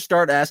guys should just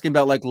start asking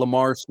about like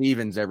Lamar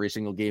Stevens every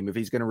single game if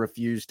he's going to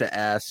refuse to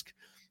ask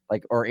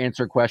like or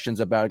answer questions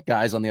about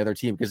guys on the other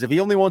team. Because if he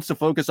only wants to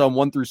focus on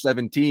 1 through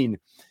 17,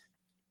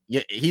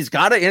 yeah, he's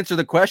got to answer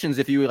the questions.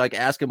 If you like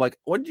ask him, like,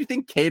 what did you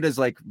think Kata's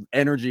like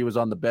energy was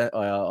on the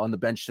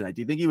bench tonight?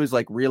 Do you think he was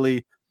like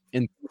really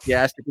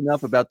enthusiastic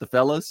enough about the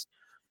fellas?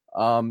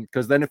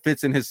 Because then it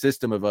fits in his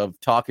system of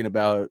talking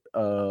about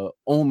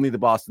only the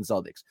Boston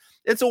Celtics.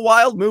 It's a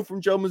wild move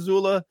from Joe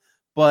Mazzulla,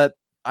 but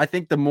I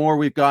think the more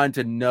we've gotten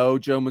to know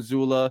Joe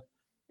Mazzulla,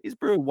 he's a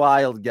pretty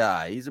wild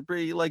guy.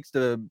 He likes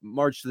to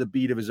march to the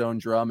beat of his own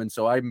drum, and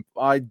so I'm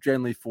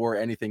generally for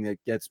anything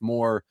that gets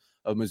more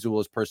of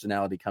Mazzulla's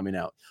personality coming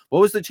out. What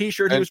was the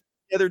T-shirt he was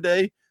the other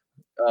day?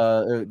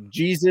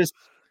 Jesus,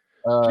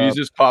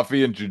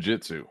 coffee, and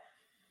jiu-jitsu.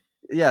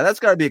 Yeah, that's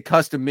got to be a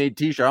custom-made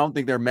T-shirt. I don't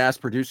think they're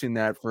mass-producing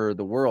that for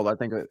the world. I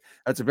think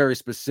that's a very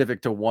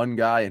specific to one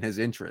guy and his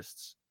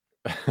interests.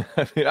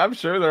 I mean, I'm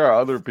sure there are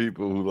other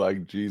people who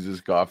like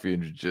Jesus, coffee,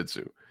 and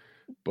jiu-jitsu,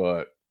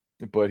 but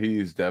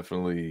he's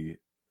definitely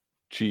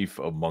chief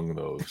among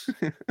those.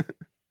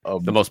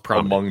 The most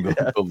prominent among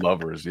the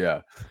lovers.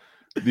 Yeah.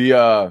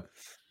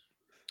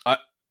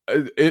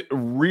 It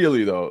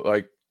really though,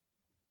 like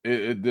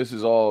this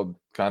is all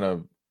kind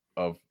of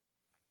a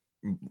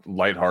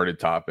lighthearted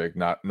topic,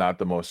 not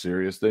the most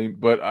serious thing,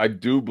 but I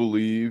do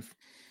believe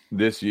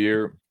this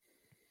year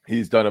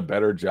he's done a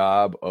better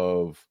job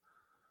of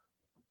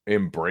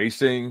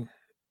embracing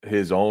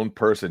his own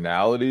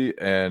personality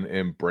and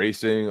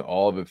embracing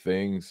all the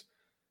things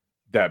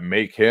that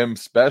make him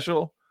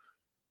special.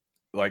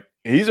 Like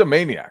he's a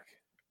maniac.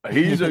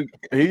 He's a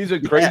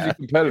crazy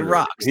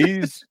competitor.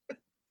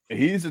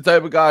 He's the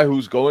type of guy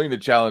who's going to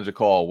challenge a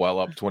call while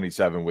up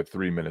 27 with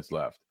 3 minutes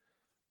left.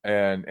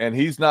 And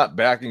he's not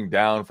backing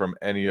down from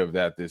any of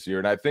that this year.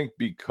 And I think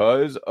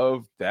because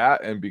of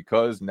that, and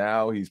because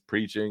now he's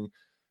preaching,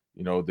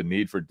 the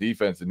need for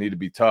defense, the need to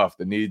be tough,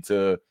 the need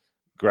to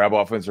grab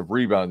offensive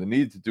rebounds, the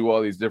need to do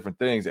all these different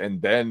things, and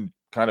then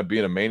kind of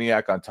being a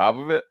maniac on top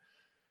of it.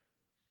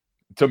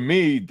 To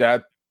me,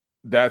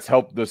 that's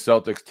helped the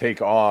Celtics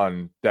take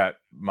on that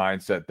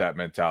mindset, that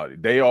mentality.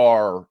 They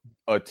are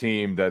a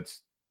team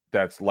that's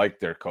like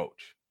their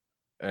coach.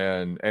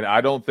 And I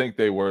don't think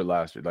they were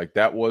last year. Like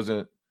that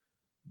wasn't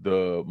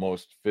the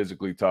most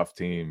physically tough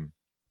team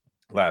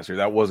last year.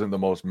 That wasn't the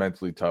most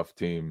mentally tough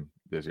team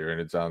this year. And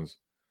it sounds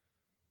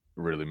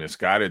really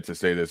misguided to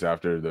say this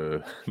after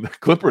the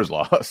Clippers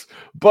loss.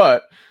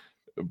 But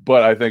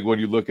I think when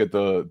you look at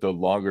the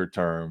longer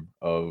term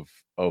of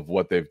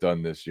what they've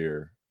done this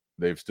year,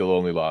 they've still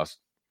only lost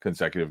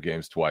consecutive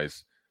games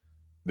twice.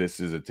 This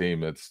is a team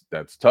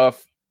that's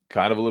tough,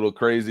 kind of a little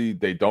crazy.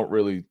 They don't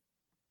really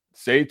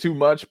say too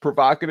much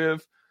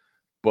provocative,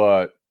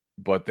 but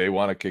they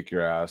want to kick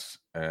your ass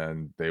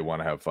and they want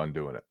to have fun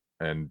doing it.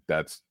 And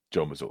that's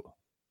Joe Mazzulla.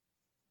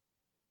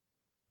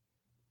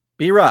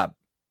 B-Rob,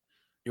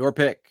 your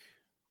pick.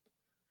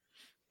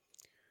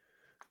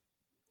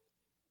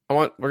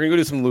 We're gonna go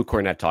do some Luke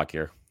Cornett talk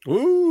here.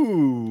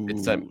 Ooh,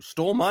 it's a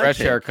stole my fresh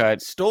pick.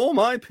 haircut. Stole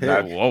my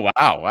pick. Whoa,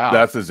 wow.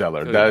 That's a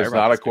Zeller. That is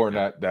not a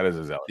Cornett. That is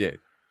a Zeller. Yeah,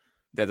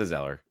 that's a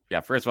Zeller.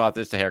 Yeah, first of all,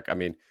 just a haircut. I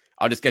mean,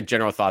 I'll just get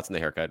general thoughts on the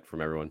haircut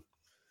from everyone.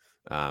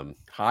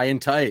 High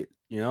and tight.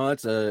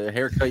 That's a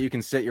haircut you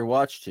can set your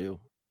watch to.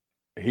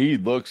 He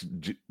looks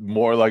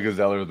more like a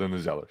Zeller than the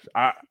Zellers.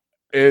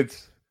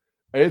 It's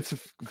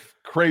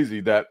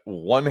crazy that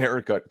one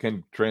haircut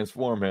can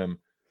transform him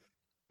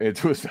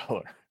into a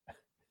Zeller.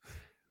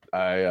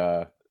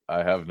 I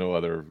have no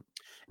other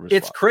response.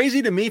 It's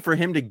crazy to me for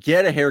him to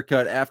get a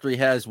haircut after he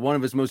has one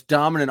of his most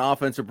dominant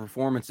offensive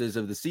performances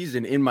of the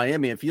season in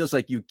Miami. It feels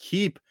like you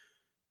keep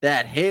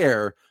that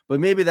hair, but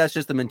maybe that's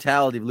just the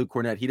mentality of Luke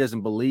Cornett. He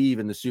doesn't believe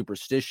in the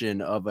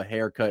superstition of a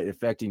haircut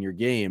affecting your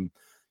game.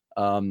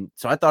 So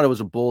I thought it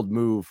was a bold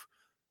move.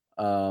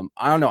 I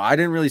don't know. I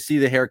didn't really see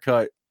the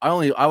haircut.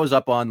 I was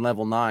up on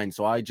level 9,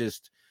 so I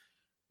just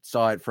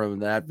saw it from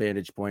that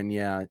vantage point.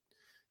 Yeah,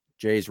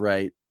 Jay's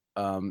right.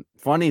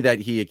 Funny that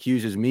he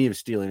accuses me of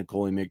stealing a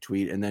Coley Mick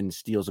tweet and then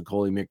steals a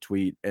Coley Mick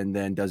tweet and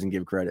then doesn't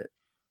give credit.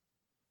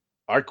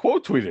 I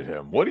quote tweeted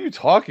him. What are you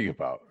talking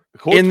about?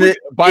 In this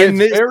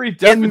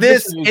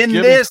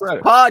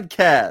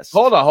podcast.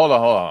 Hold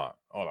on.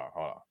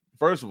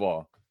 First of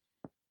all,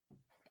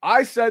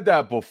 I said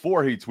that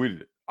before he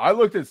tweeted it. I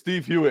looked at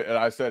Steve Hewitt and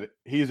I said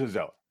he's a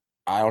zealot.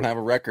 I don't have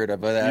a record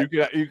of that.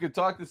 You can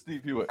talk to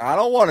Steve Hewitt. I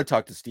don't want to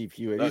talk to Steve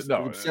Hewitt. He's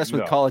No, obsessed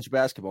with college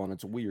basketball, and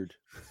it's weird.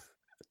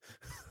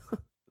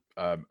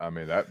 I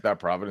mean, that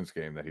Providence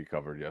game that he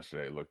covered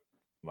yesterday looked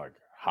like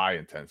high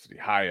intensity,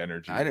 high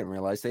energy. I didn't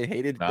realize they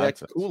hated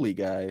that Cooley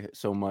guy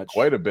so much.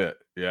 Quite a bit,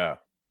 yeah.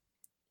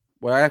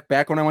 Well,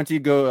 back when I went to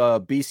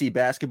go BC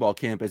basketball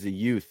camp as a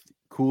youth,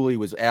 Cooley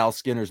was Al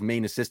Skinner's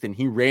main assistant.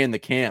 He ran the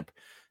camp,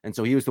 and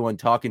so he was the one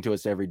talking to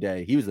us every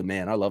day. He was the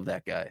man. I love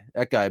that guy.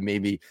 That guy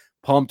made me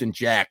pumped and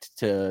jacked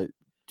to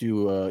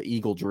do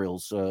eagle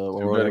drills.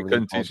 Or whatever.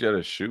 Couldn't teach you how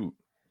to shoot.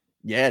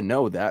 Yeah,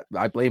 no, that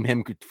I blame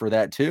him for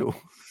that too.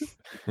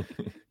 All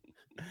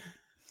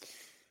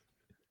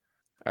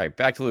right,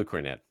 back to Luke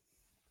Cornett.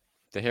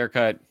 The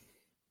haircut,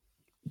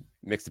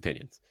 mixed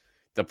opinions.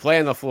 The play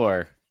on the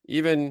floor,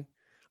 even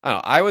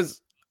I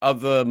was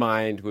of the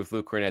mind with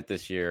Luke Cornett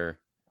this year.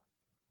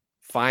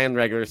 Fine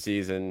regular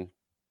season,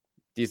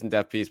 decent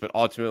depth piece, but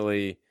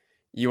ultimately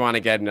you want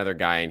to get another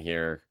guy in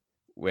here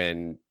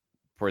when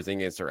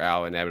Porzingis or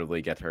Al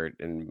inevitably get hurt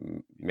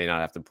and may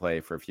not have to play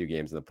for a few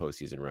games in the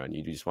postseason run.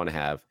 You just want to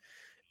have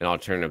an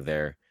alternative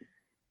there.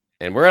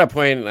 And we're at a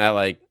point at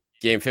like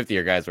game 50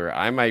 here, guys, where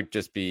I might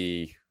just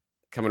be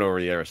coming over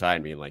the other side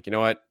and being like, you know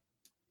what?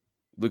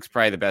 Luke's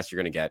probably the best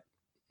you're going to get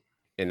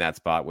in that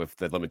spot with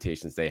the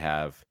limitations they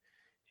have.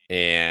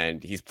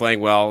 And he's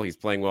playing well. He's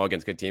playing well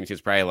against good teams. He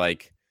was probably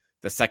like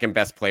the second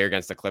best player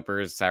against the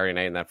Clippers Saturday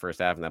night in that first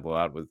half, and that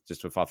blowout with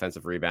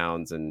offensive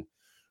rebounds and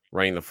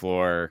running the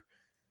floor.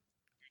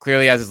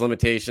 Clearly has his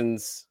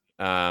limitations.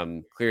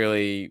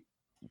 Clearly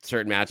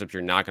certain matchups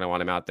you're not going to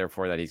want him out there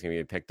for that he's going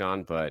to be picked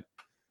on. But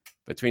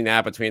between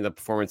the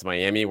performance in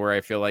Miami, where I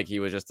feel like he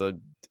was just a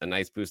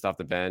nice boost off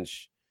the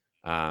bench,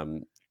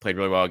 played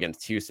really well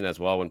against Houston as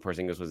well when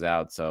Porzingis was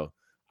out. So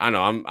I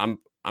don't know.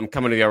 I'm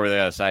coming to go over the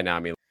other side now.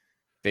 I mean,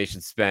 they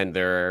should spend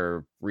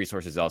their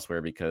resources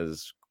elsewhere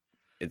because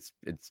it's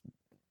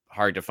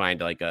hard to find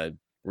like a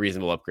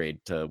reasonable upgrade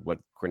to what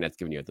Cornette's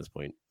giving you at this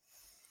point.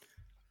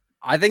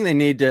 I think they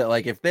need to,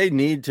 like, if they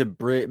need to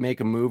make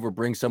a move or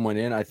bring someone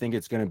in, I think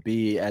it's going to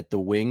be at the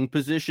wing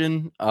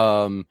position.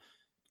 And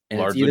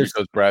largely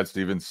because Brad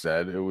Stevens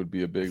said it would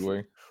be a big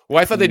wing.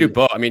 Well, I thought they do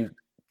both. I mean,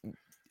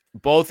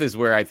 both is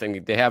where I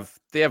think they have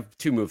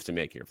two moves to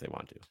make here if they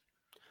want to.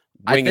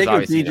 Wing is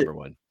obviously number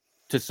one.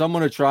 To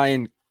someone to try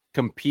and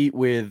compete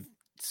with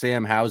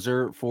Sam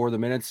Hauser for the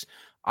minutes.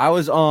 I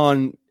was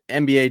on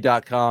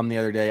NBA.com the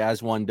other day,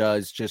 as one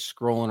does, just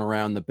scrolling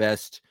around the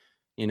best,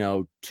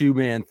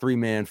 2-man,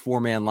 3-man,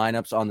 4-man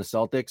lineups on the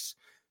Celtics.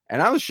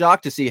 And I was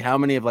shocked to see how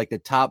many of like the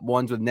top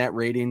ones with net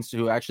ratings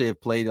who actually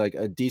have played like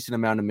a decent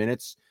amount of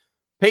minutes.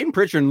 Peyton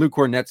Pritchard and Luke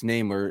Cornett's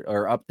name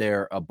are up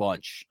there a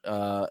bunch.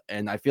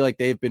 And I feel like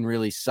they've been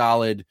really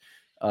solid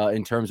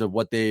in terms of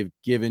what they've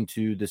given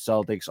to the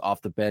Celtics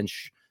off the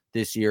bench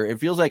this year. It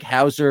feels like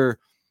Hauser,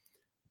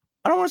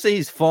 I don't want to say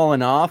he's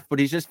fallen off, but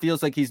he just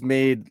feels like he's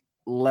made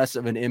less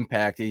of an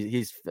impact.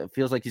 He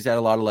feels like he's had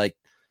a lot of like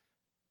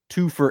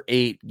 2 for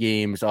 8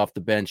 games off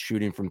the bench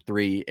shooting from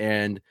 3.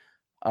 And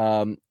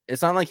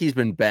it's not like he's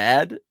been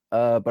bad,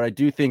 but I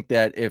do think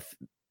that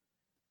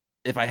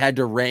if I had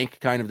to rank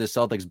kind of the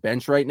Celtics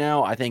bench right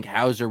now, I think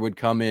Hauser would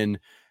come in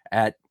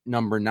at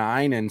number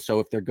 9. And so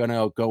if they're going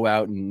to go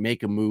out and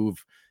make a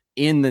move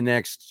in the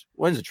next,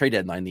 when's the trade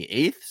deadline? The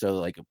 8th. So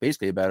like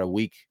basically about a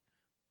week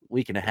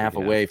and a half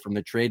away from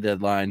the trade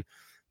deadline.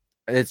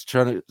 It's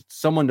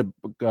someone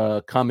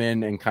to come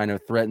in and kind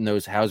of threaten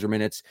those Hauser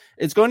minutes.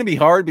 It's going to be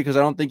hard because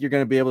I don't think you're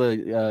going to be able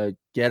to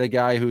get a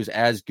guy who's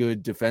as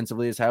good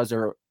defensively as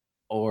Hauser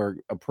or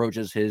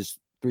approaches his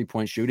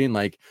 3-point shooting.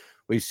 Like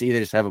we see, they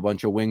just have a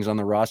bunch of wings on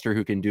the roster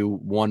who can do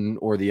one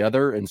or the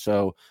other. And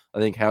so I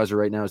think Hauser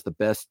right now is the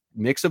best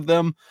mix of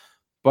them.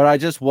 But I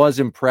just was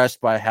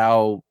impressed by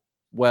how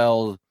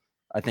well,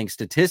 I think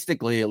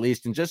statistically, at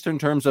least, and just in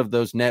terms of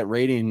those net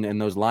rating and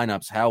those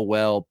lineups, how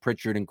well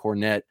Pritchard and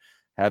Cornette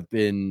have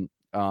been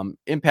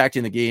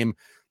impacting the game.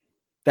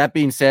 That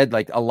being said,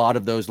 like a lot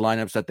of those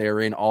lineups that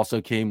they're in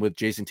also came with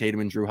Jason Tatum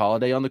and Drew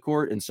Holiday on the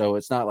court. And so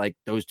it's not like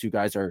those two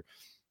guys are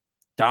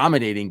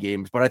dominating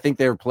games, but I think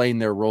they're playing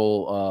their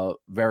role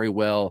very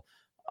well.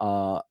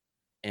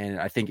 And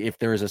I think if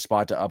there is a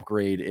spot to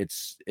upgrade,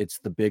 it's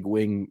the big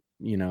wing,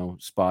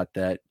 spot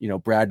that,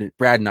 Brad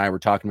and I were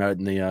talking about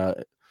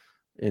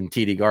in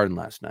TD Garden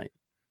last night.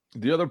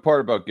 The other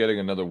part about getting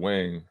another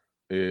wing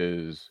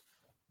is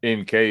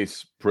in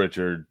case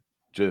Pritchard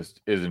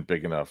just isn't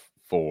big enough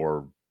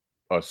for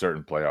a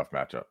certain playoff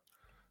matchup,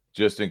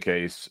 just in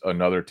case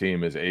another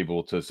team is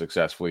able to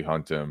successfully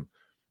hunt him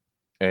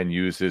and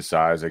use his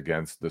size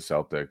against the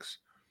Celtics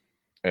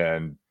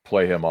and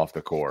play him off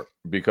the court.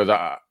 Because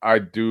I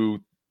do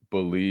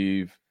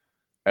believe,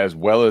 as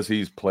well as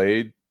he's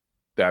played,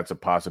 that's a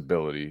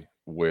possibility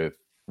with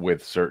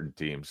certain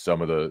teams,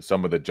 some of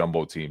the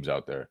jumbo teams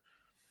out there.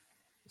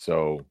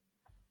 So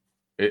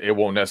it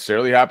won't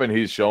necessarily happen.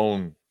 He's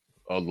shown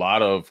a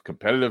lot of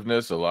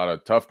competitiveness, a lot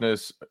of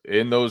toughness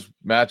in those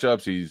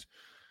matchups. He's,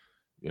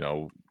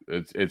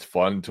 it's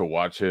fun to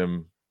watch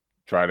him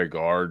try to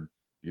guard,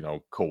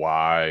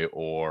 Kawhi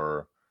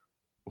or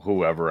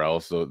whoever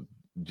else, so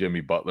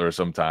Jimmy Butler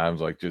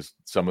sometimes, like just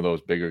some of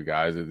those bigger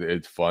guys.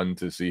 It's fun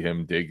to see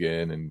him dig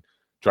in and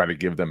try to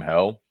give them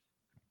hell.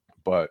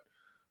 But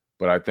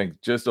I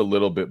think just a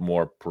little bit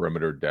more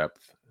perimeter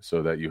depth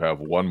so that you have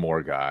one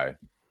more guy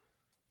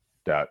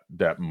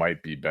that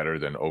might be better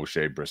than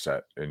O'Shea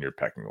Brissett in your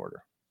pecking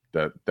order.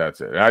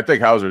 That's it. And I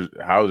think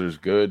Hauser's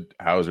good.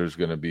 Hauser's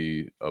going to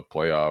be a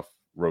playoff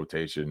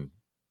rotation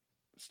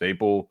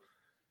staple.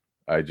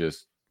 I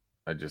just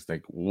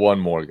think one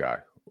more guy.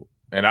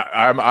 And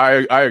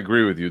I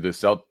agree with you.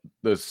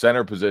 The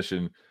center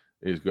position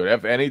is good.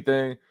 If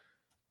anything,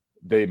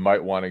 they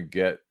might want to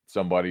get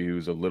somebody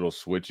who's a little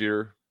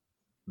switchier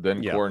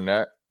than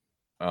Cornette.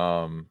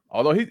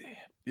 Although he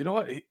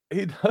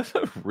does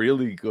a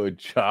really good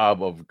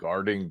job of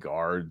guarding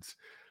guards,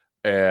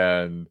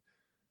 and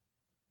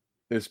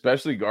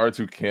especially guards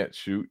who can't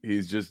shoot.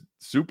 He's just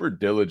super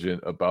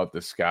diligent about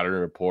the scouting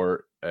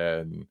report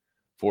and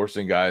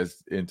forcing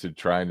guys into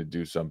trying to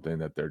do something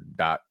that they're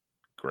not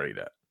great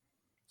at.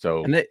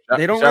 So and they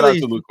don't shout really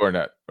out to Luke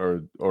Cornette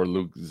or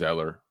Luke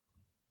Zeller.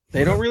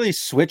 They don't really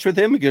switch with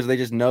him because they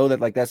just know that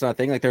like that's not a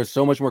thing. Like they're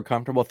so much more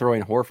comfortable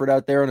throwing Horford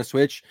out there on a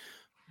switch,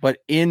 but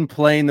in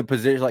playing the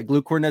position, like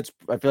Luke Cornette's,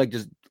 I feel like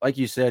just like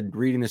you said,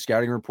 reading the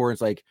scouting report,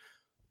 it's like,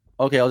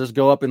 okay, I'll just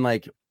go up and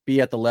like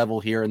be at the level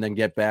here and then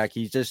get back.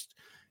 He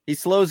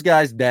slows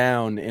guys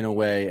down in a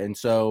way, and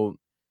so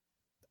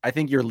I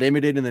think you're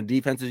limited in the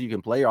defenses you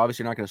can play. You're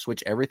obviously not going to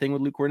switch everything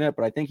with Luke Cornette,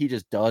 but I think he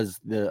just does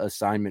the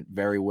assignment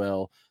very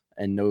well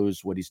and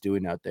knows what he's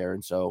doing out there,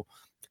 and so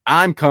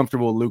I'm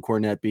comfortable with Luke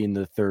Cornette being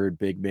the third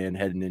big man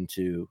heading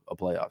into a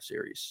playoff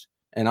series.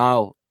 And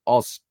I'll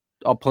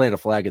plant a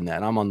flag in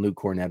that. I'm on Luke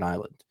Cornette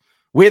Island.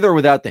 With or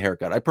without the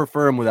haircut. I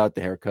prefer him without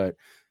the haircut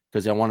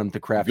because I want him to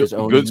craft his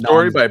own. Good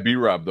story by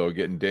B-Rob, though,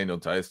 getting Daniel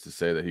Tice to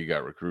say that he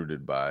got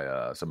recruited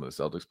by some of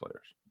the Celtics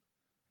players.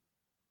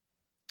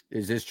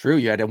 Is this true?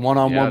 You had a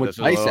one-on-one with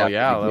Tice after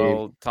a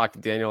little talk to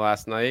Daniel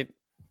last night.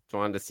 Just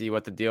wanted to see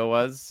what the deal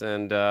was.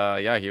 And,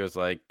 he was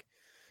like,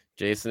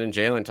 Jason and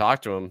Jaylen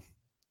talked to him.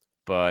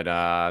 But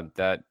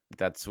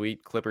that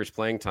sweet Clippers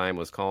playing time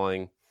was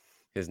calling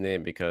his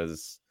name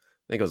because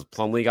I think it was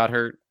Plumlee got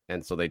hurt,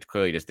 and so they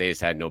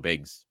just had no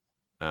bigs.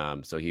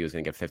 So he was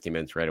going to get 50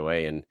 minutes right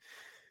away. And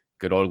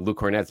good old Luke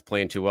Cornette's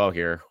playing too well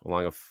here,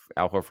 along with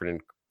Al Horford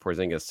and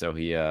Porzingis. So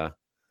he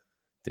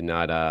did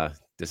not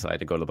decide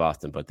to go to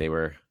Boston, but they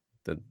were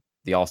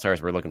the All-Stars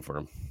were looking for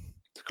him.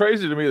 It's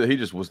crazy to me that he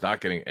just was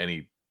not getting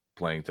any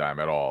playing time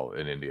at all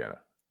in Indiana.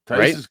 Tice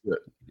right? is good.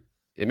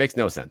 It makes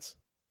no sense.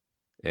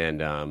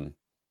 And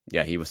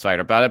he was fired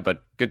about it,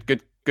 but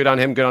good on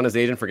him, good on his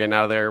agent for getting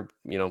out of there,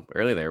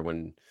 early there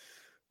when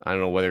I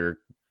don't know whether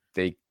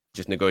they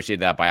just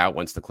negotiated that buyout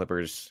once the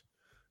Clippers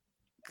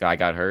guy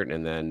got hurt,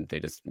 and then they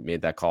just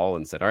made that call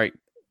and said, all right,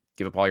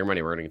 give up all your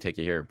money. We're going to take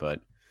you here. But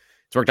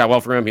it's worked out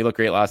well for him. He looked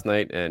great last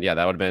night. And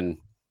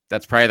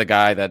that's probably the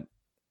guy that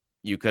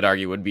you could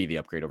argue would be the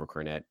upgrade over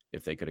Cornette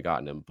if they could have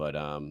gotten him, but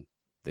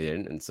they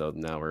didn't. And so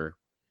now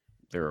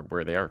they're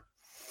where they are.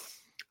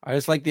 I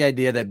just like the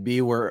idea that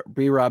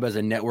B-Rob has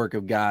a network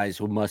of guys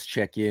who must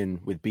check in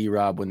with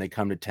B-Rob when they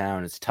come to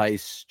town. It's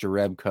Tice,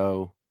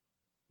 Jerebko,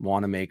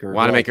 Wanamaker.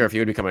 Wanamaker, if he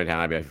would be coming to town,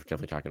 I'd be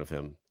definitely talking to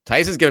him.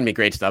 Tice has given me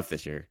great stuff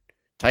this year.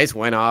 Tice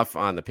went off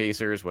on the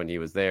Pacers when he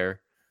was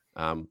there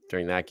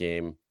during that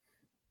game.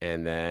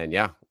 And then,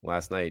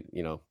 last night,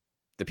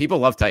 the people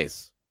love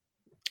Tice.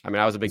 I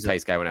mean, I was a big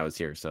Tice guy when I was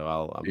here,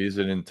 so he's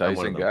an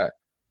enticing guy.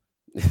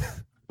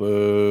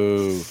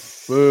 Boo.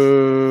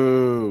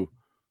 Boo.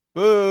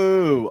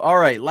 Boo. All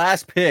right,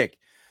 last pick.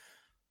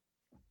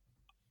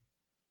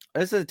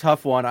 This is a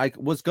tough one. I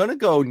was going to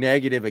go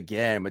negative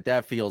again, but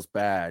that feels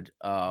bad.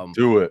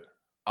 Do it.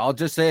 I'll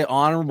just say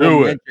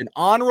honorable mention.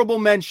 Honorable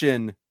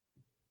mention.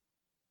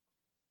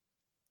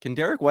 Can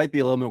Derek White be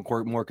a little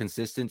bit more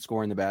consistent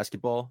scoring the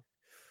basketball?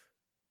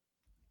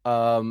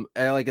 And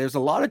there's a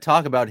lot of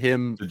talk about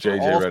him. The JJ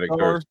Redick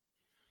curse.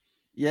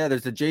 Yeah,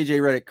 there's the JJ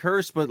Redick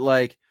curse, but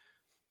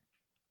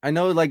I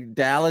know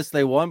Dallas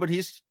they won, but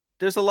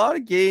there's a lot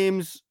of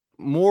games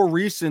more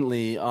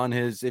recently on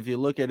if you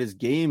look at his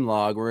game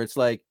log where it's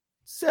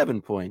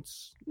 7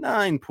 points,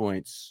 9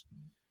 points,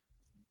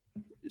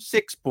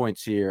 6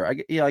 points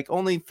here.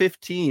 Only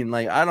 15.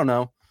 I don't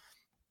know.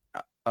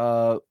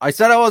 I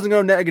said I wasn't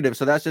going negative,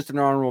 so that's just an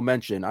honorable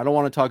mention. I don't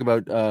want to talk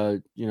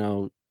about,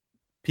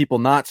 people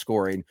not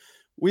scoring.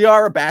 We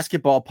are a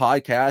basketball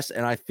podcast,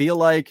 and I feel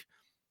like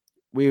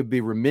we would be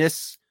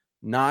remiss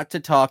not to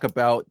talk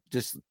about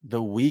just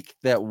the week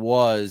that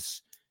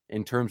was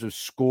in terms of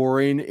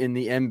scoring in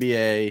the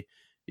NBA.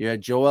 You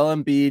had Joel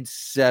Embiid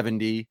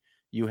 70.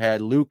 You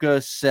had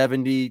Luka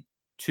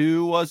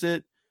 72, was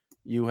it?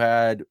 You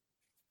had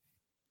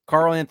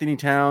Karl Anthony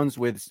Towns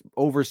with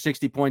over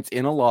 60 points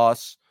in a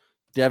loss.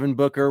 Devin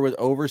Booker with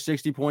over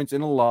 60 points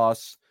in a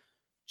loss.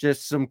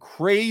 Just some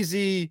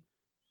crazy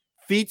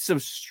feats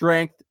of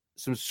strength,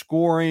 some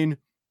scoring.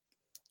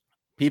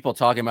 People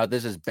talking about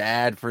this is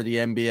bad for the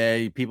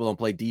NBA. People don't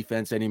play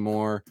defense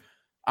anymore.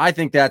 I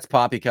think that's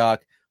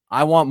poppycock.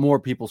 I want more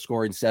people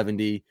scoring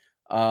 70.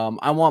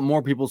 I want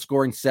more people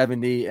scoring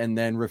 70 and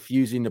then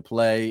refusing to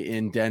play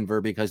in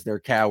Denver because they're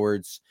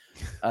cowards.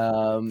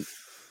 I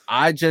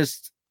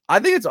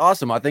think it's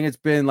awesome. I think it's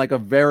been like a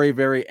very,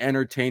 very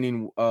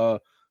entertaining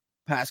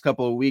past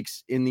couple of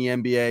weeks in the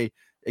NBA.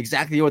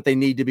 Exactly what they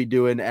need to be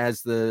doing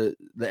as the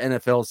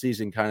NFL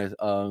season kind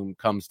of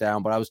comes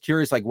down. But I was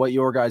curious, like, what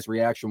your guys'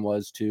 reaction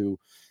was to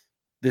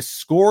this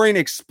scoring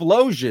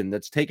explosion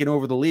that's taken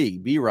over the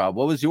league. B-Rob,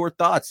 what was your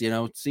thoughts? You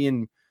know,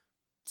 seeing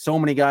so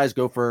many guys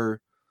go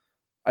for,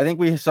 I think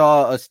we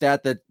saw a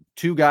stat that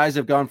 2 guys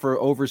have gone for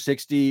over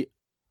 60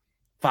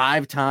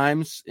 5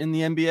 times in the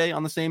NBA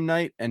on the same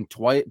night, and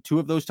 2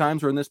 of those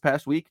times were in this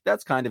past week.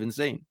 That's kind of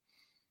insane.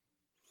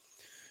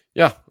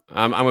 Yeah,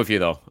 I'm with you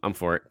though. I'm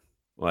for it.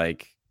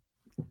 Like,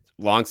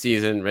 long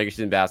season, regular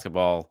season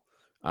basketball,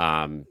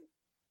 scoring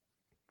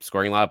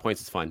a lot of points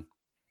is fun.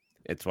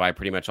 It's why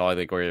pretty much all I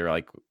think, where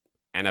like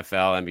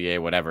NFL, NBA,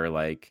 whatever,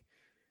 like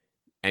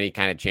any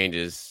kind of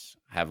changes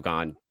have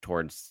gone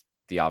towards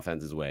the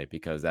offense's way,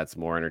 because that's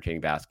more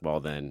entertaining basketball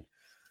than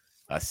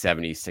a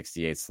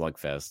 70-68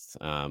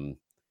 slugfest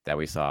that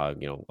we saw,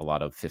 you know, a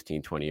lot of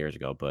 15, 20 years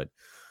ago. But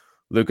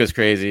Luka's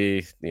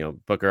crazy, you know,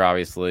 Booker,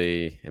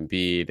 obviously,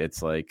 Embiid.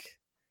 It's like,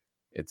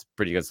 it's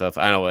pretty good stuff.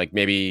 I don't know, like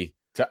maybe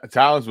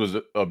Towns was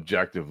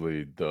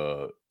objectively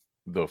the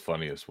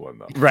funniest one,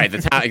 though. Right,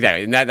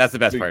 exactly, and that's the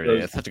best part of it.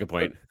 That's such a good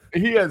point.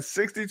 He had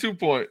 62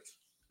 points,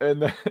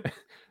 and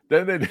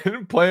then they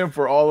didn't play him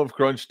for all of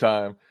crunch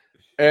time,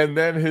 and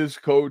then his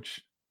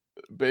coach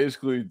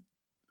basically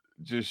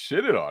just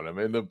shitted on him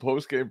in the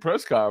post-game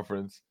press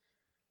conference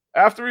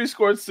after he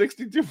scored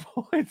 62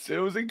 points. It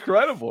was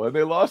incredible, and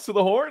they lost to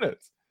the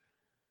Hornets.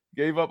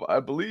 Gave up, I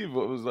believe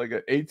it was like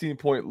an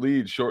 18-point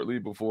lead shortly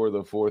before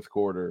the fourth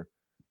quarter.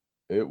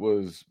 It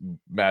was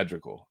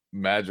magical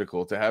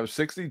to have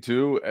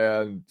 62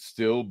 and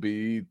still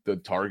be the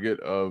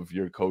target of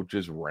your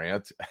coach's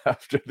rant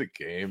after the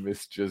game.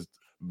 Is just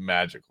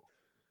magical.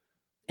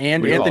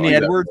 And Anthony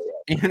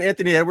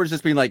Edwards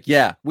just being like,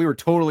 yeah, we were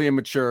totally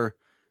immature.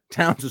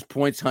 Towns was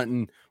points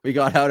hunting. We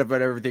got out of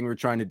it, everything we were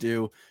trying to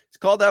do. It's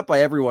called out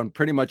by everyone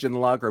pretty much in the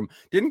locker room.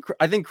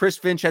 I think Chris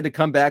Finch had to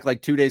come back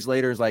like 2 days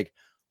later. Is like,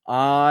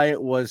 I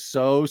was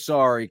so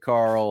sorry,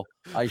 Carl.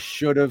 I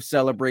should have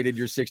celebrated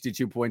your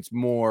 62 points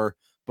more,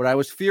 but I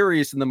was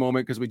furious in the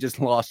moment because we just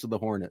lost to the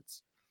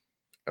Hornets.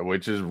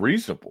 Which is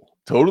reasonable.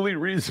 Totally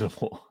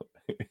reasonable.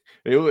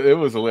 It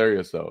was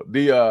hilarious, though.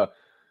 The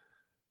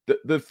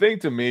thing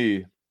to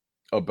me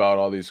about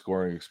all these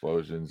scoring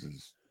explosions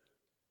is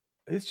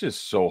it's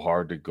just so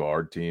hard to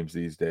guard teams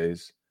these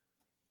days,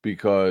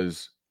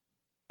 because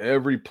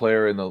every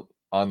player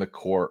on the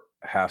court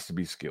has to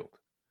be skilled.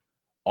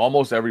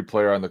 Almost every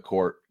player on the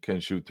court can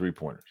shoot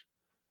 3-pointers,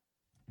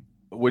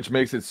 which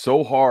makes it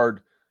so hard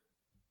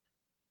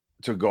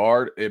to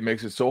guard. It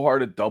makes it so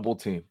hard to double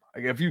team.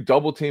 Like, if you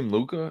double team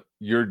Luka,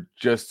 you're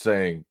just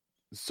saying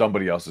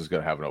somebody else is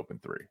going to have an open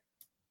 3,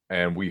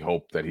 and we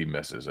hope that he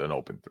misses an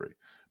open 3,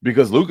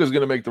 because Luka's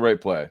going to make the right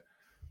play,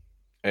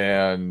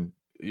 and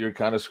you're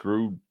kind of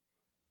screwed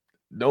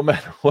no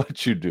matter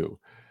what you do.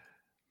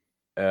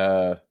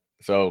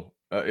 So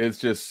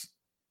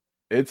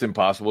it's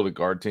impossible to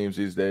guard teams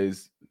these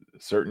days.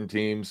 Certain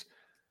teams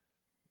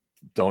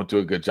don't do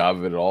a good job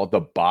of it at all.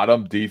 The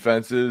bottom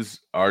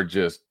defenses are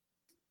just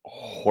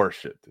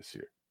horseshit this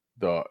year.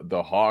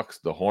 The Hawks,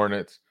 the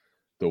Hornets,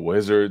 the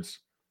Wizards,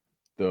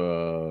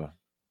 I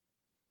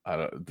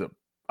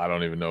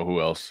don't even know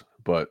who else,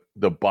 but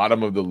the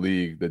bottom of the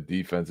league, the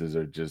defenses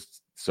are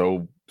just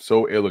so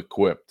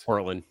ill-equipped.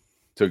 Portland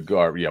to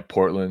guard. Yeah,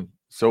 Portland,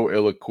 so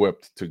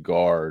ill-equipped to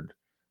guard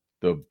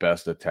the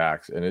best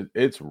attacks, and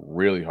it's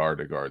really hard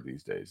to guard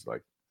these days.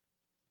 Like,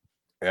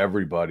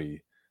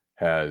 everybody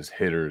has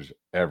hitters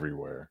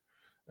everywhere,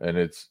 and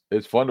it's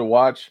fun to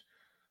watch.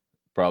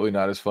 Probably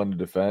not as fun to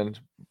defend,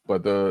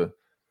 but the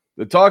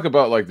talk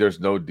about like there's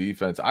no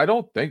defense, I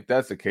don't think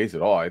that's the case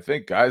at all. I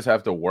think guys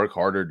have to work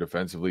harder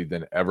defensively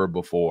than ever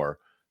before,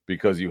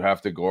 because you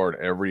have to guard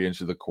every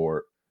inch of the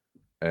court,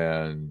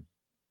 and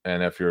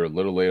if you're a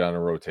little late on a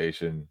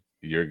rotation,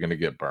 you're going to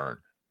get burned.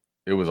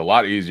 It was a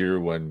lot easier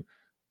when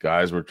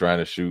guys were trying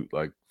to shoot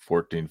like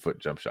 14-foot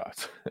jump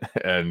shots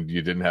and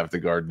you didn't have to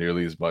guard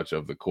nearly as much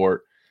of the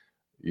court.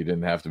 You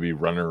didn't have to be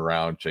running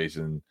around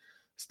chasing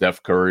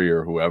Steph Curry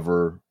or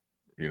whoever,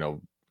 you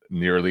know,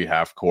 nearly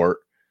half court.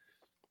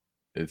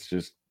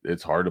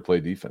 It's hard to play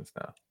defense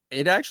now.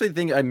 It actually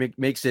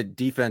makes it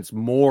defense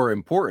more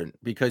important,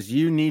 because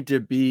you need to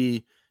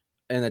be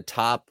in the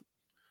top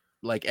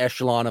like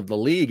echelon of the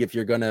league if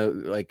you're going to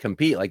like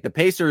compete. Like, the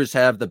Pacers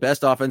have the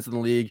best offense in the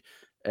league,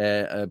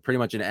 pretty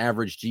much an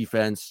average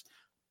defense.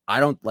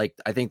 I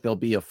think they'll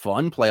be a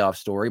fun playoff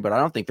story, but I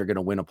don't think they're going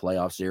to win a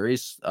playoff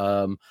series.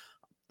 The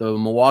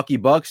Milwaukee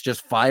Bucks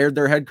just fired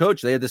their head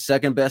coach. They had the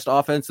second best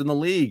offense in the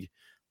league,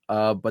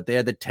 but they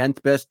had the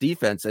 10th best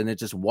defense, and it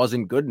just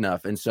wasn't good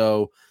enough. And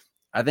so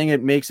I think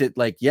it makes it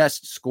like,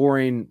 yes,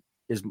 scoring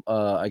is,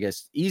 I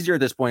guess, easier at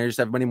this point. You just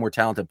have many more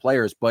talented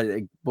players, but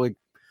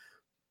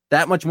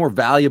that much more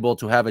valuable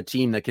to have a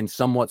team that can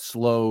somewhat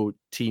slow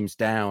teams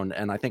down.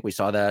 And I think we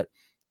saw that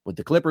with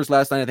the Clippers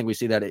last night. I think we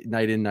see that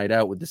night in, night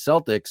out with the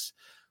Celtics.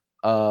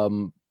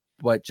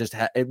 But just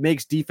it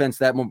makes defense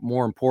that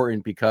more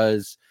important,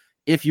 because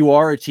if you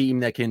are a team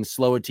that can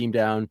slow a team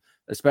down,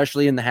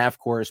 especially in the half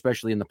court,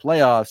 especially in the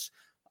playoffs,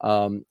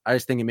 I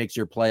just think it makes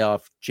your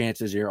playoff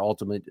chances, your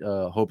ultimate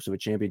hopes of a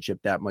championship,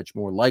 that much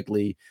more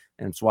likely.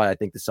 And it's why I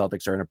think the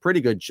Celtics are in a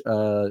pretty good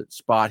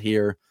spot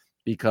here,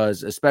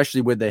 because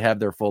especially when they have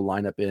their full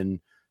lineup in,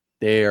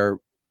 they're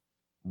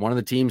one of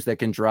the teams that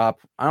can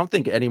drop. I don't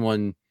think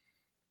anyone,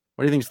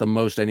 what do you think is the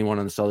most anyone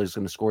on the Celtics is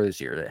going to score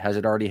this year? Has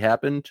it already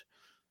happened?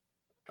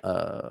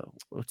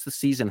 What's the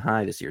season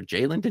high this year?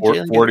 Jaylen? Did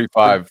Jaylen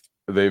 45?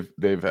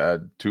 They've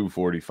had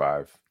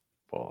 245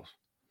 balls.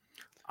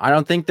 I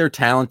don't think they're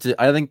talented.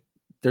 I think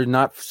they're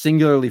not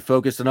singularly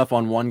focused enough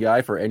on one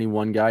guy for any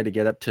one guy to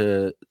get up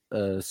to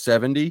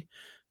 70.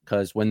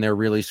 Because when they're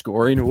really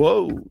scoring,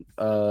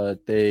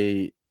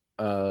 they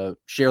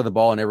share the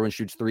ball and everyone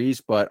shoots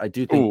threes. But I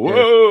do think,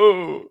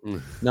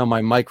 no,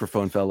 my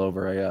microphone fell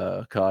over.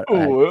 I caught.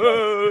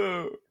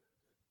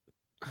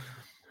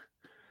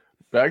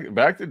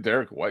 Back to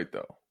Derek White,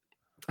 though.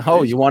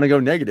 Oh, you want to go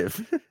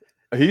negative?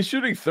 He's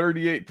shooting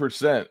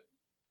 38%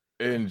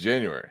 in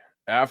January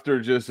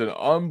after just an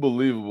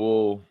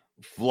unbelievable,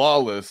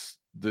 flawless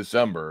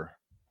December.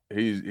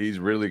 He's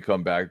really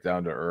come back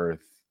down to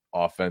earth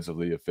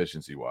offensively,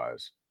 efficiency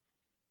wise,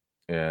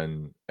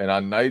 and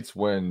on nights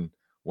when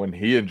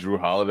he and Drew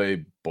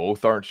Holiday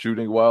both aren't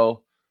shooting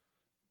well,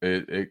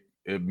 it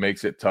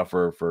makes it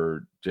tougher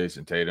for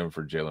Jason Tatum,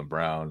 for Jaylen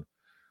Brown.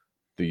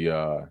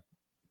 The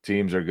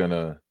teams are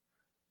gonna,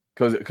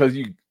 because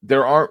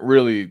there aren't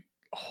really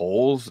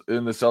holes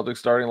in the Celtics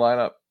starting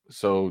lineup,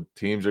 so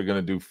teams are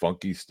gonna do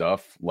funky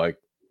stuff like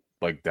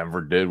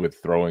Denver did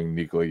with throwing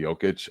Nikola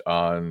Jokic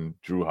on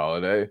Drew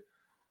Holiday,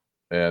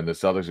 and the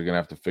Celtics are gonna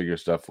have to figure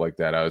stuff like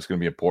that out. It's gonna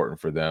be important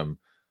for them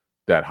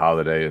that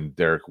Holiday and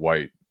Derek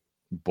White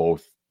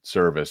both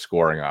serve as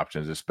scoring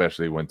options,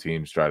 especially when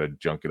teams try to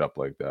junk it up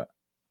like that.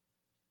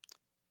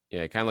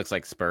 Yeah, it kind of looks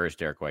like Spurs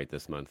Derek White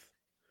this month.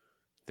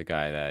 The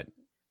guy that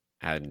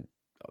had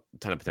a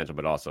ton of potential,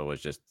 but also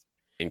was just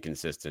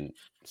inconsistent,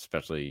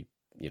 especially,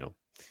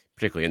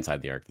 particularly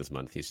inside the arc this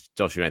month. He's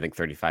still shooting, I think,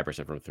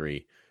 35% from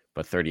three,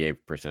 but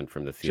 38%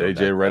 from the field.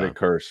 JJ Redick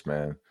curse,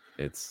 man.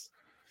 It's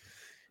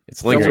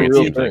lingering. It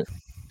seems like.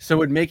 So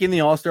would making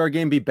the All-Star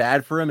game be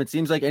bad for him? It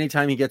seems like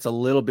anytime he gets a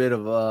little bit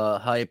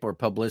of hype or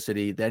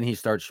publicity, then he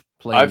starts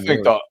playing. I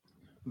think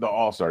the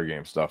All-Star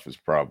game stuff is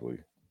probably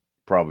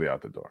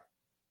out the door.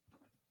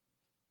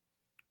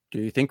 Do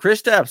you think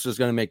Kristaps was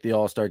going to make the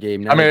All-Star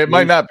game? I mean, it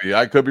might not be.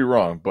 I could be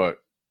wrong, but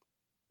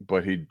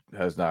he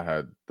has not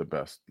had the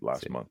best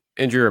last month.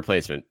 Injury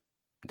replacement,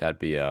 that'd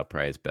be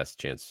probably his best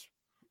chance.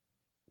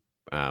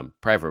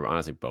 Probably for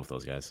honestly both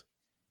those guys,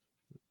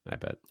 I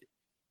bet.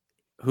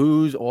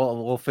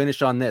 We'll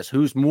finish on this.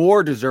 Who's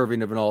more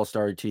deserving of an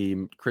All-Star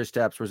team,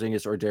 Kristaps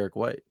Porzingis or Derek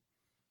White?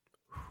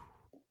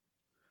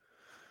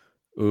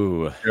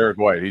 Ooh, Derek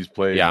White. He's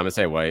played. Yeah, I'm gonna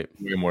say White.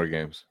 Way more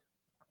games.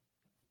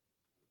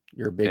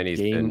 You're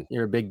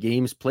a big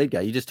games played guy.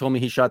 You just told me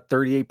he shot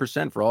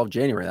 38% for all of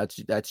January.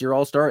 That's your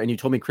All-Star, and you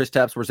told me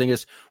Kristaps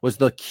Porzingis was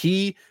the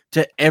key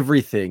to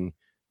everything.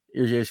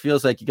 It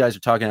feels like you guys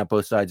are talking out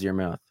both sides of your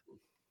mouth.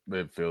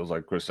 It feels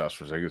like Kristaps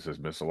Porzingis has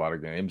missed a lot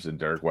of games, and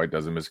Derek White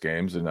doesn't miss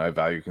games, and I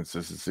value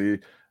consistency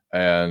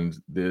and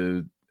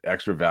the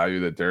extra value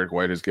that Derek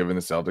White has given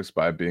the Celtics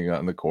by being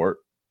on the court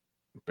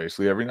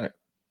basically every night.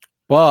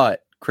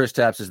 But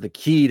Kristaps is the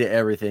key to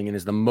everything and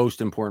is the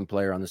most important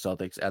player on the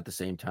Celtics at the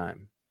same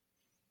time.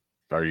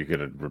 Are you going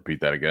to repeat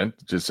that again?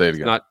 Just say it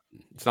again.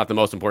 It's not the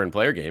most important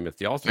player game. It's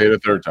the All-Star. Say it a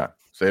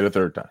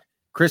third time.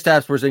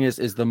 Kristaps Porzingis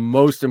is the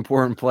most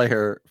important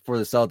player for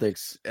the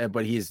Celtics,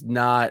 but he's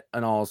not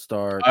an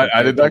All-Star.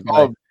 I did not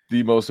call him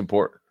the most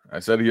important.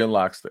 I said he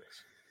unlocks things.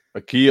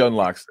 A key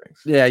unlocks things.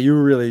 Yeah, you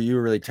were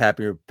really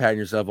patting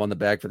yourself on the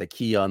back for the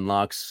key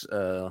unlocks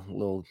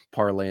little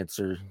parlance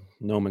or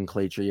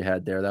nomenclature you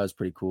had there. That was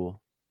pretty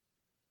cool.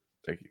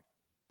 Thank you.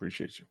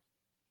 Appreciate you.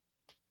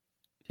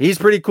 He's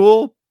pretty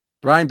cool.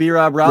 Brian B.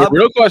 Rob. The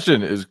real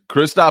question is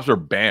Kristaps or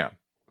Bam?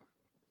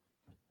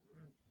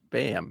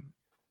 Bam.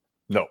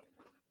 No.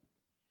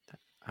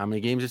 How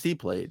many games has he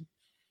played?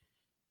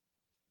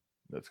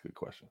 That's a good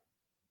question.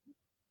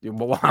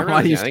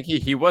 I think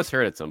he was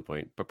hurt at some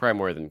point, but probably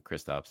more than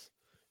Kristaps.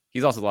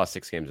 He's also lost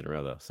 6 games in a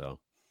row, though. So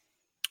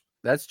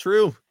that's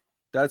true.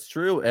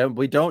 And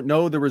we don't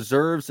know the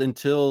reserves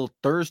until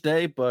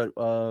Thursday, but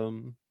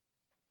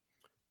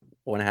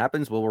when it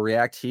happens, we'll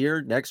react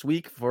here next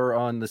week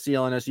on the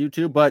CLNS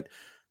YouTube. But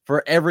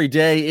for every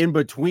day in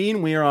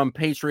between, we are on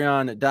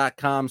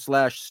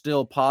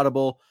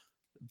patreon.com/stillpoddable.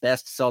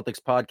 Best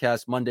Celtics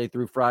podcast Monday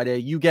through Friday.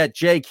 You get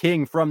Jay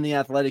King from The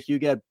Athletic. You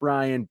get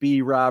Brian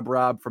B.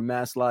 Rob from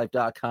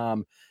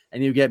masslive.com.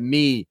 And you get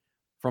me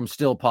from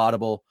Still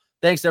Poddable.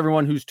 Thanks to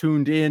everyone who's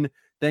tuned in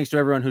Thanks to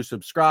everyone who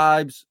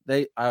subscribes.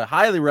 I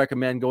highly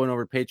recommend going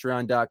over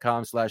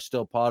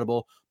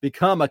patreon.com/stillpoddable.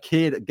 Become a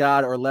kid,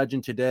 god, or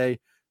legend today,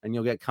 and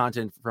you'll get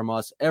content from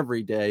us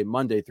every day,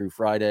 Monday through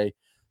Friday.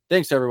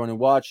 Thanks to everyone who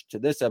watched to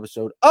this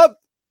episode of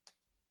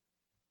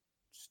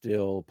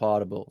Still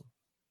Poddable.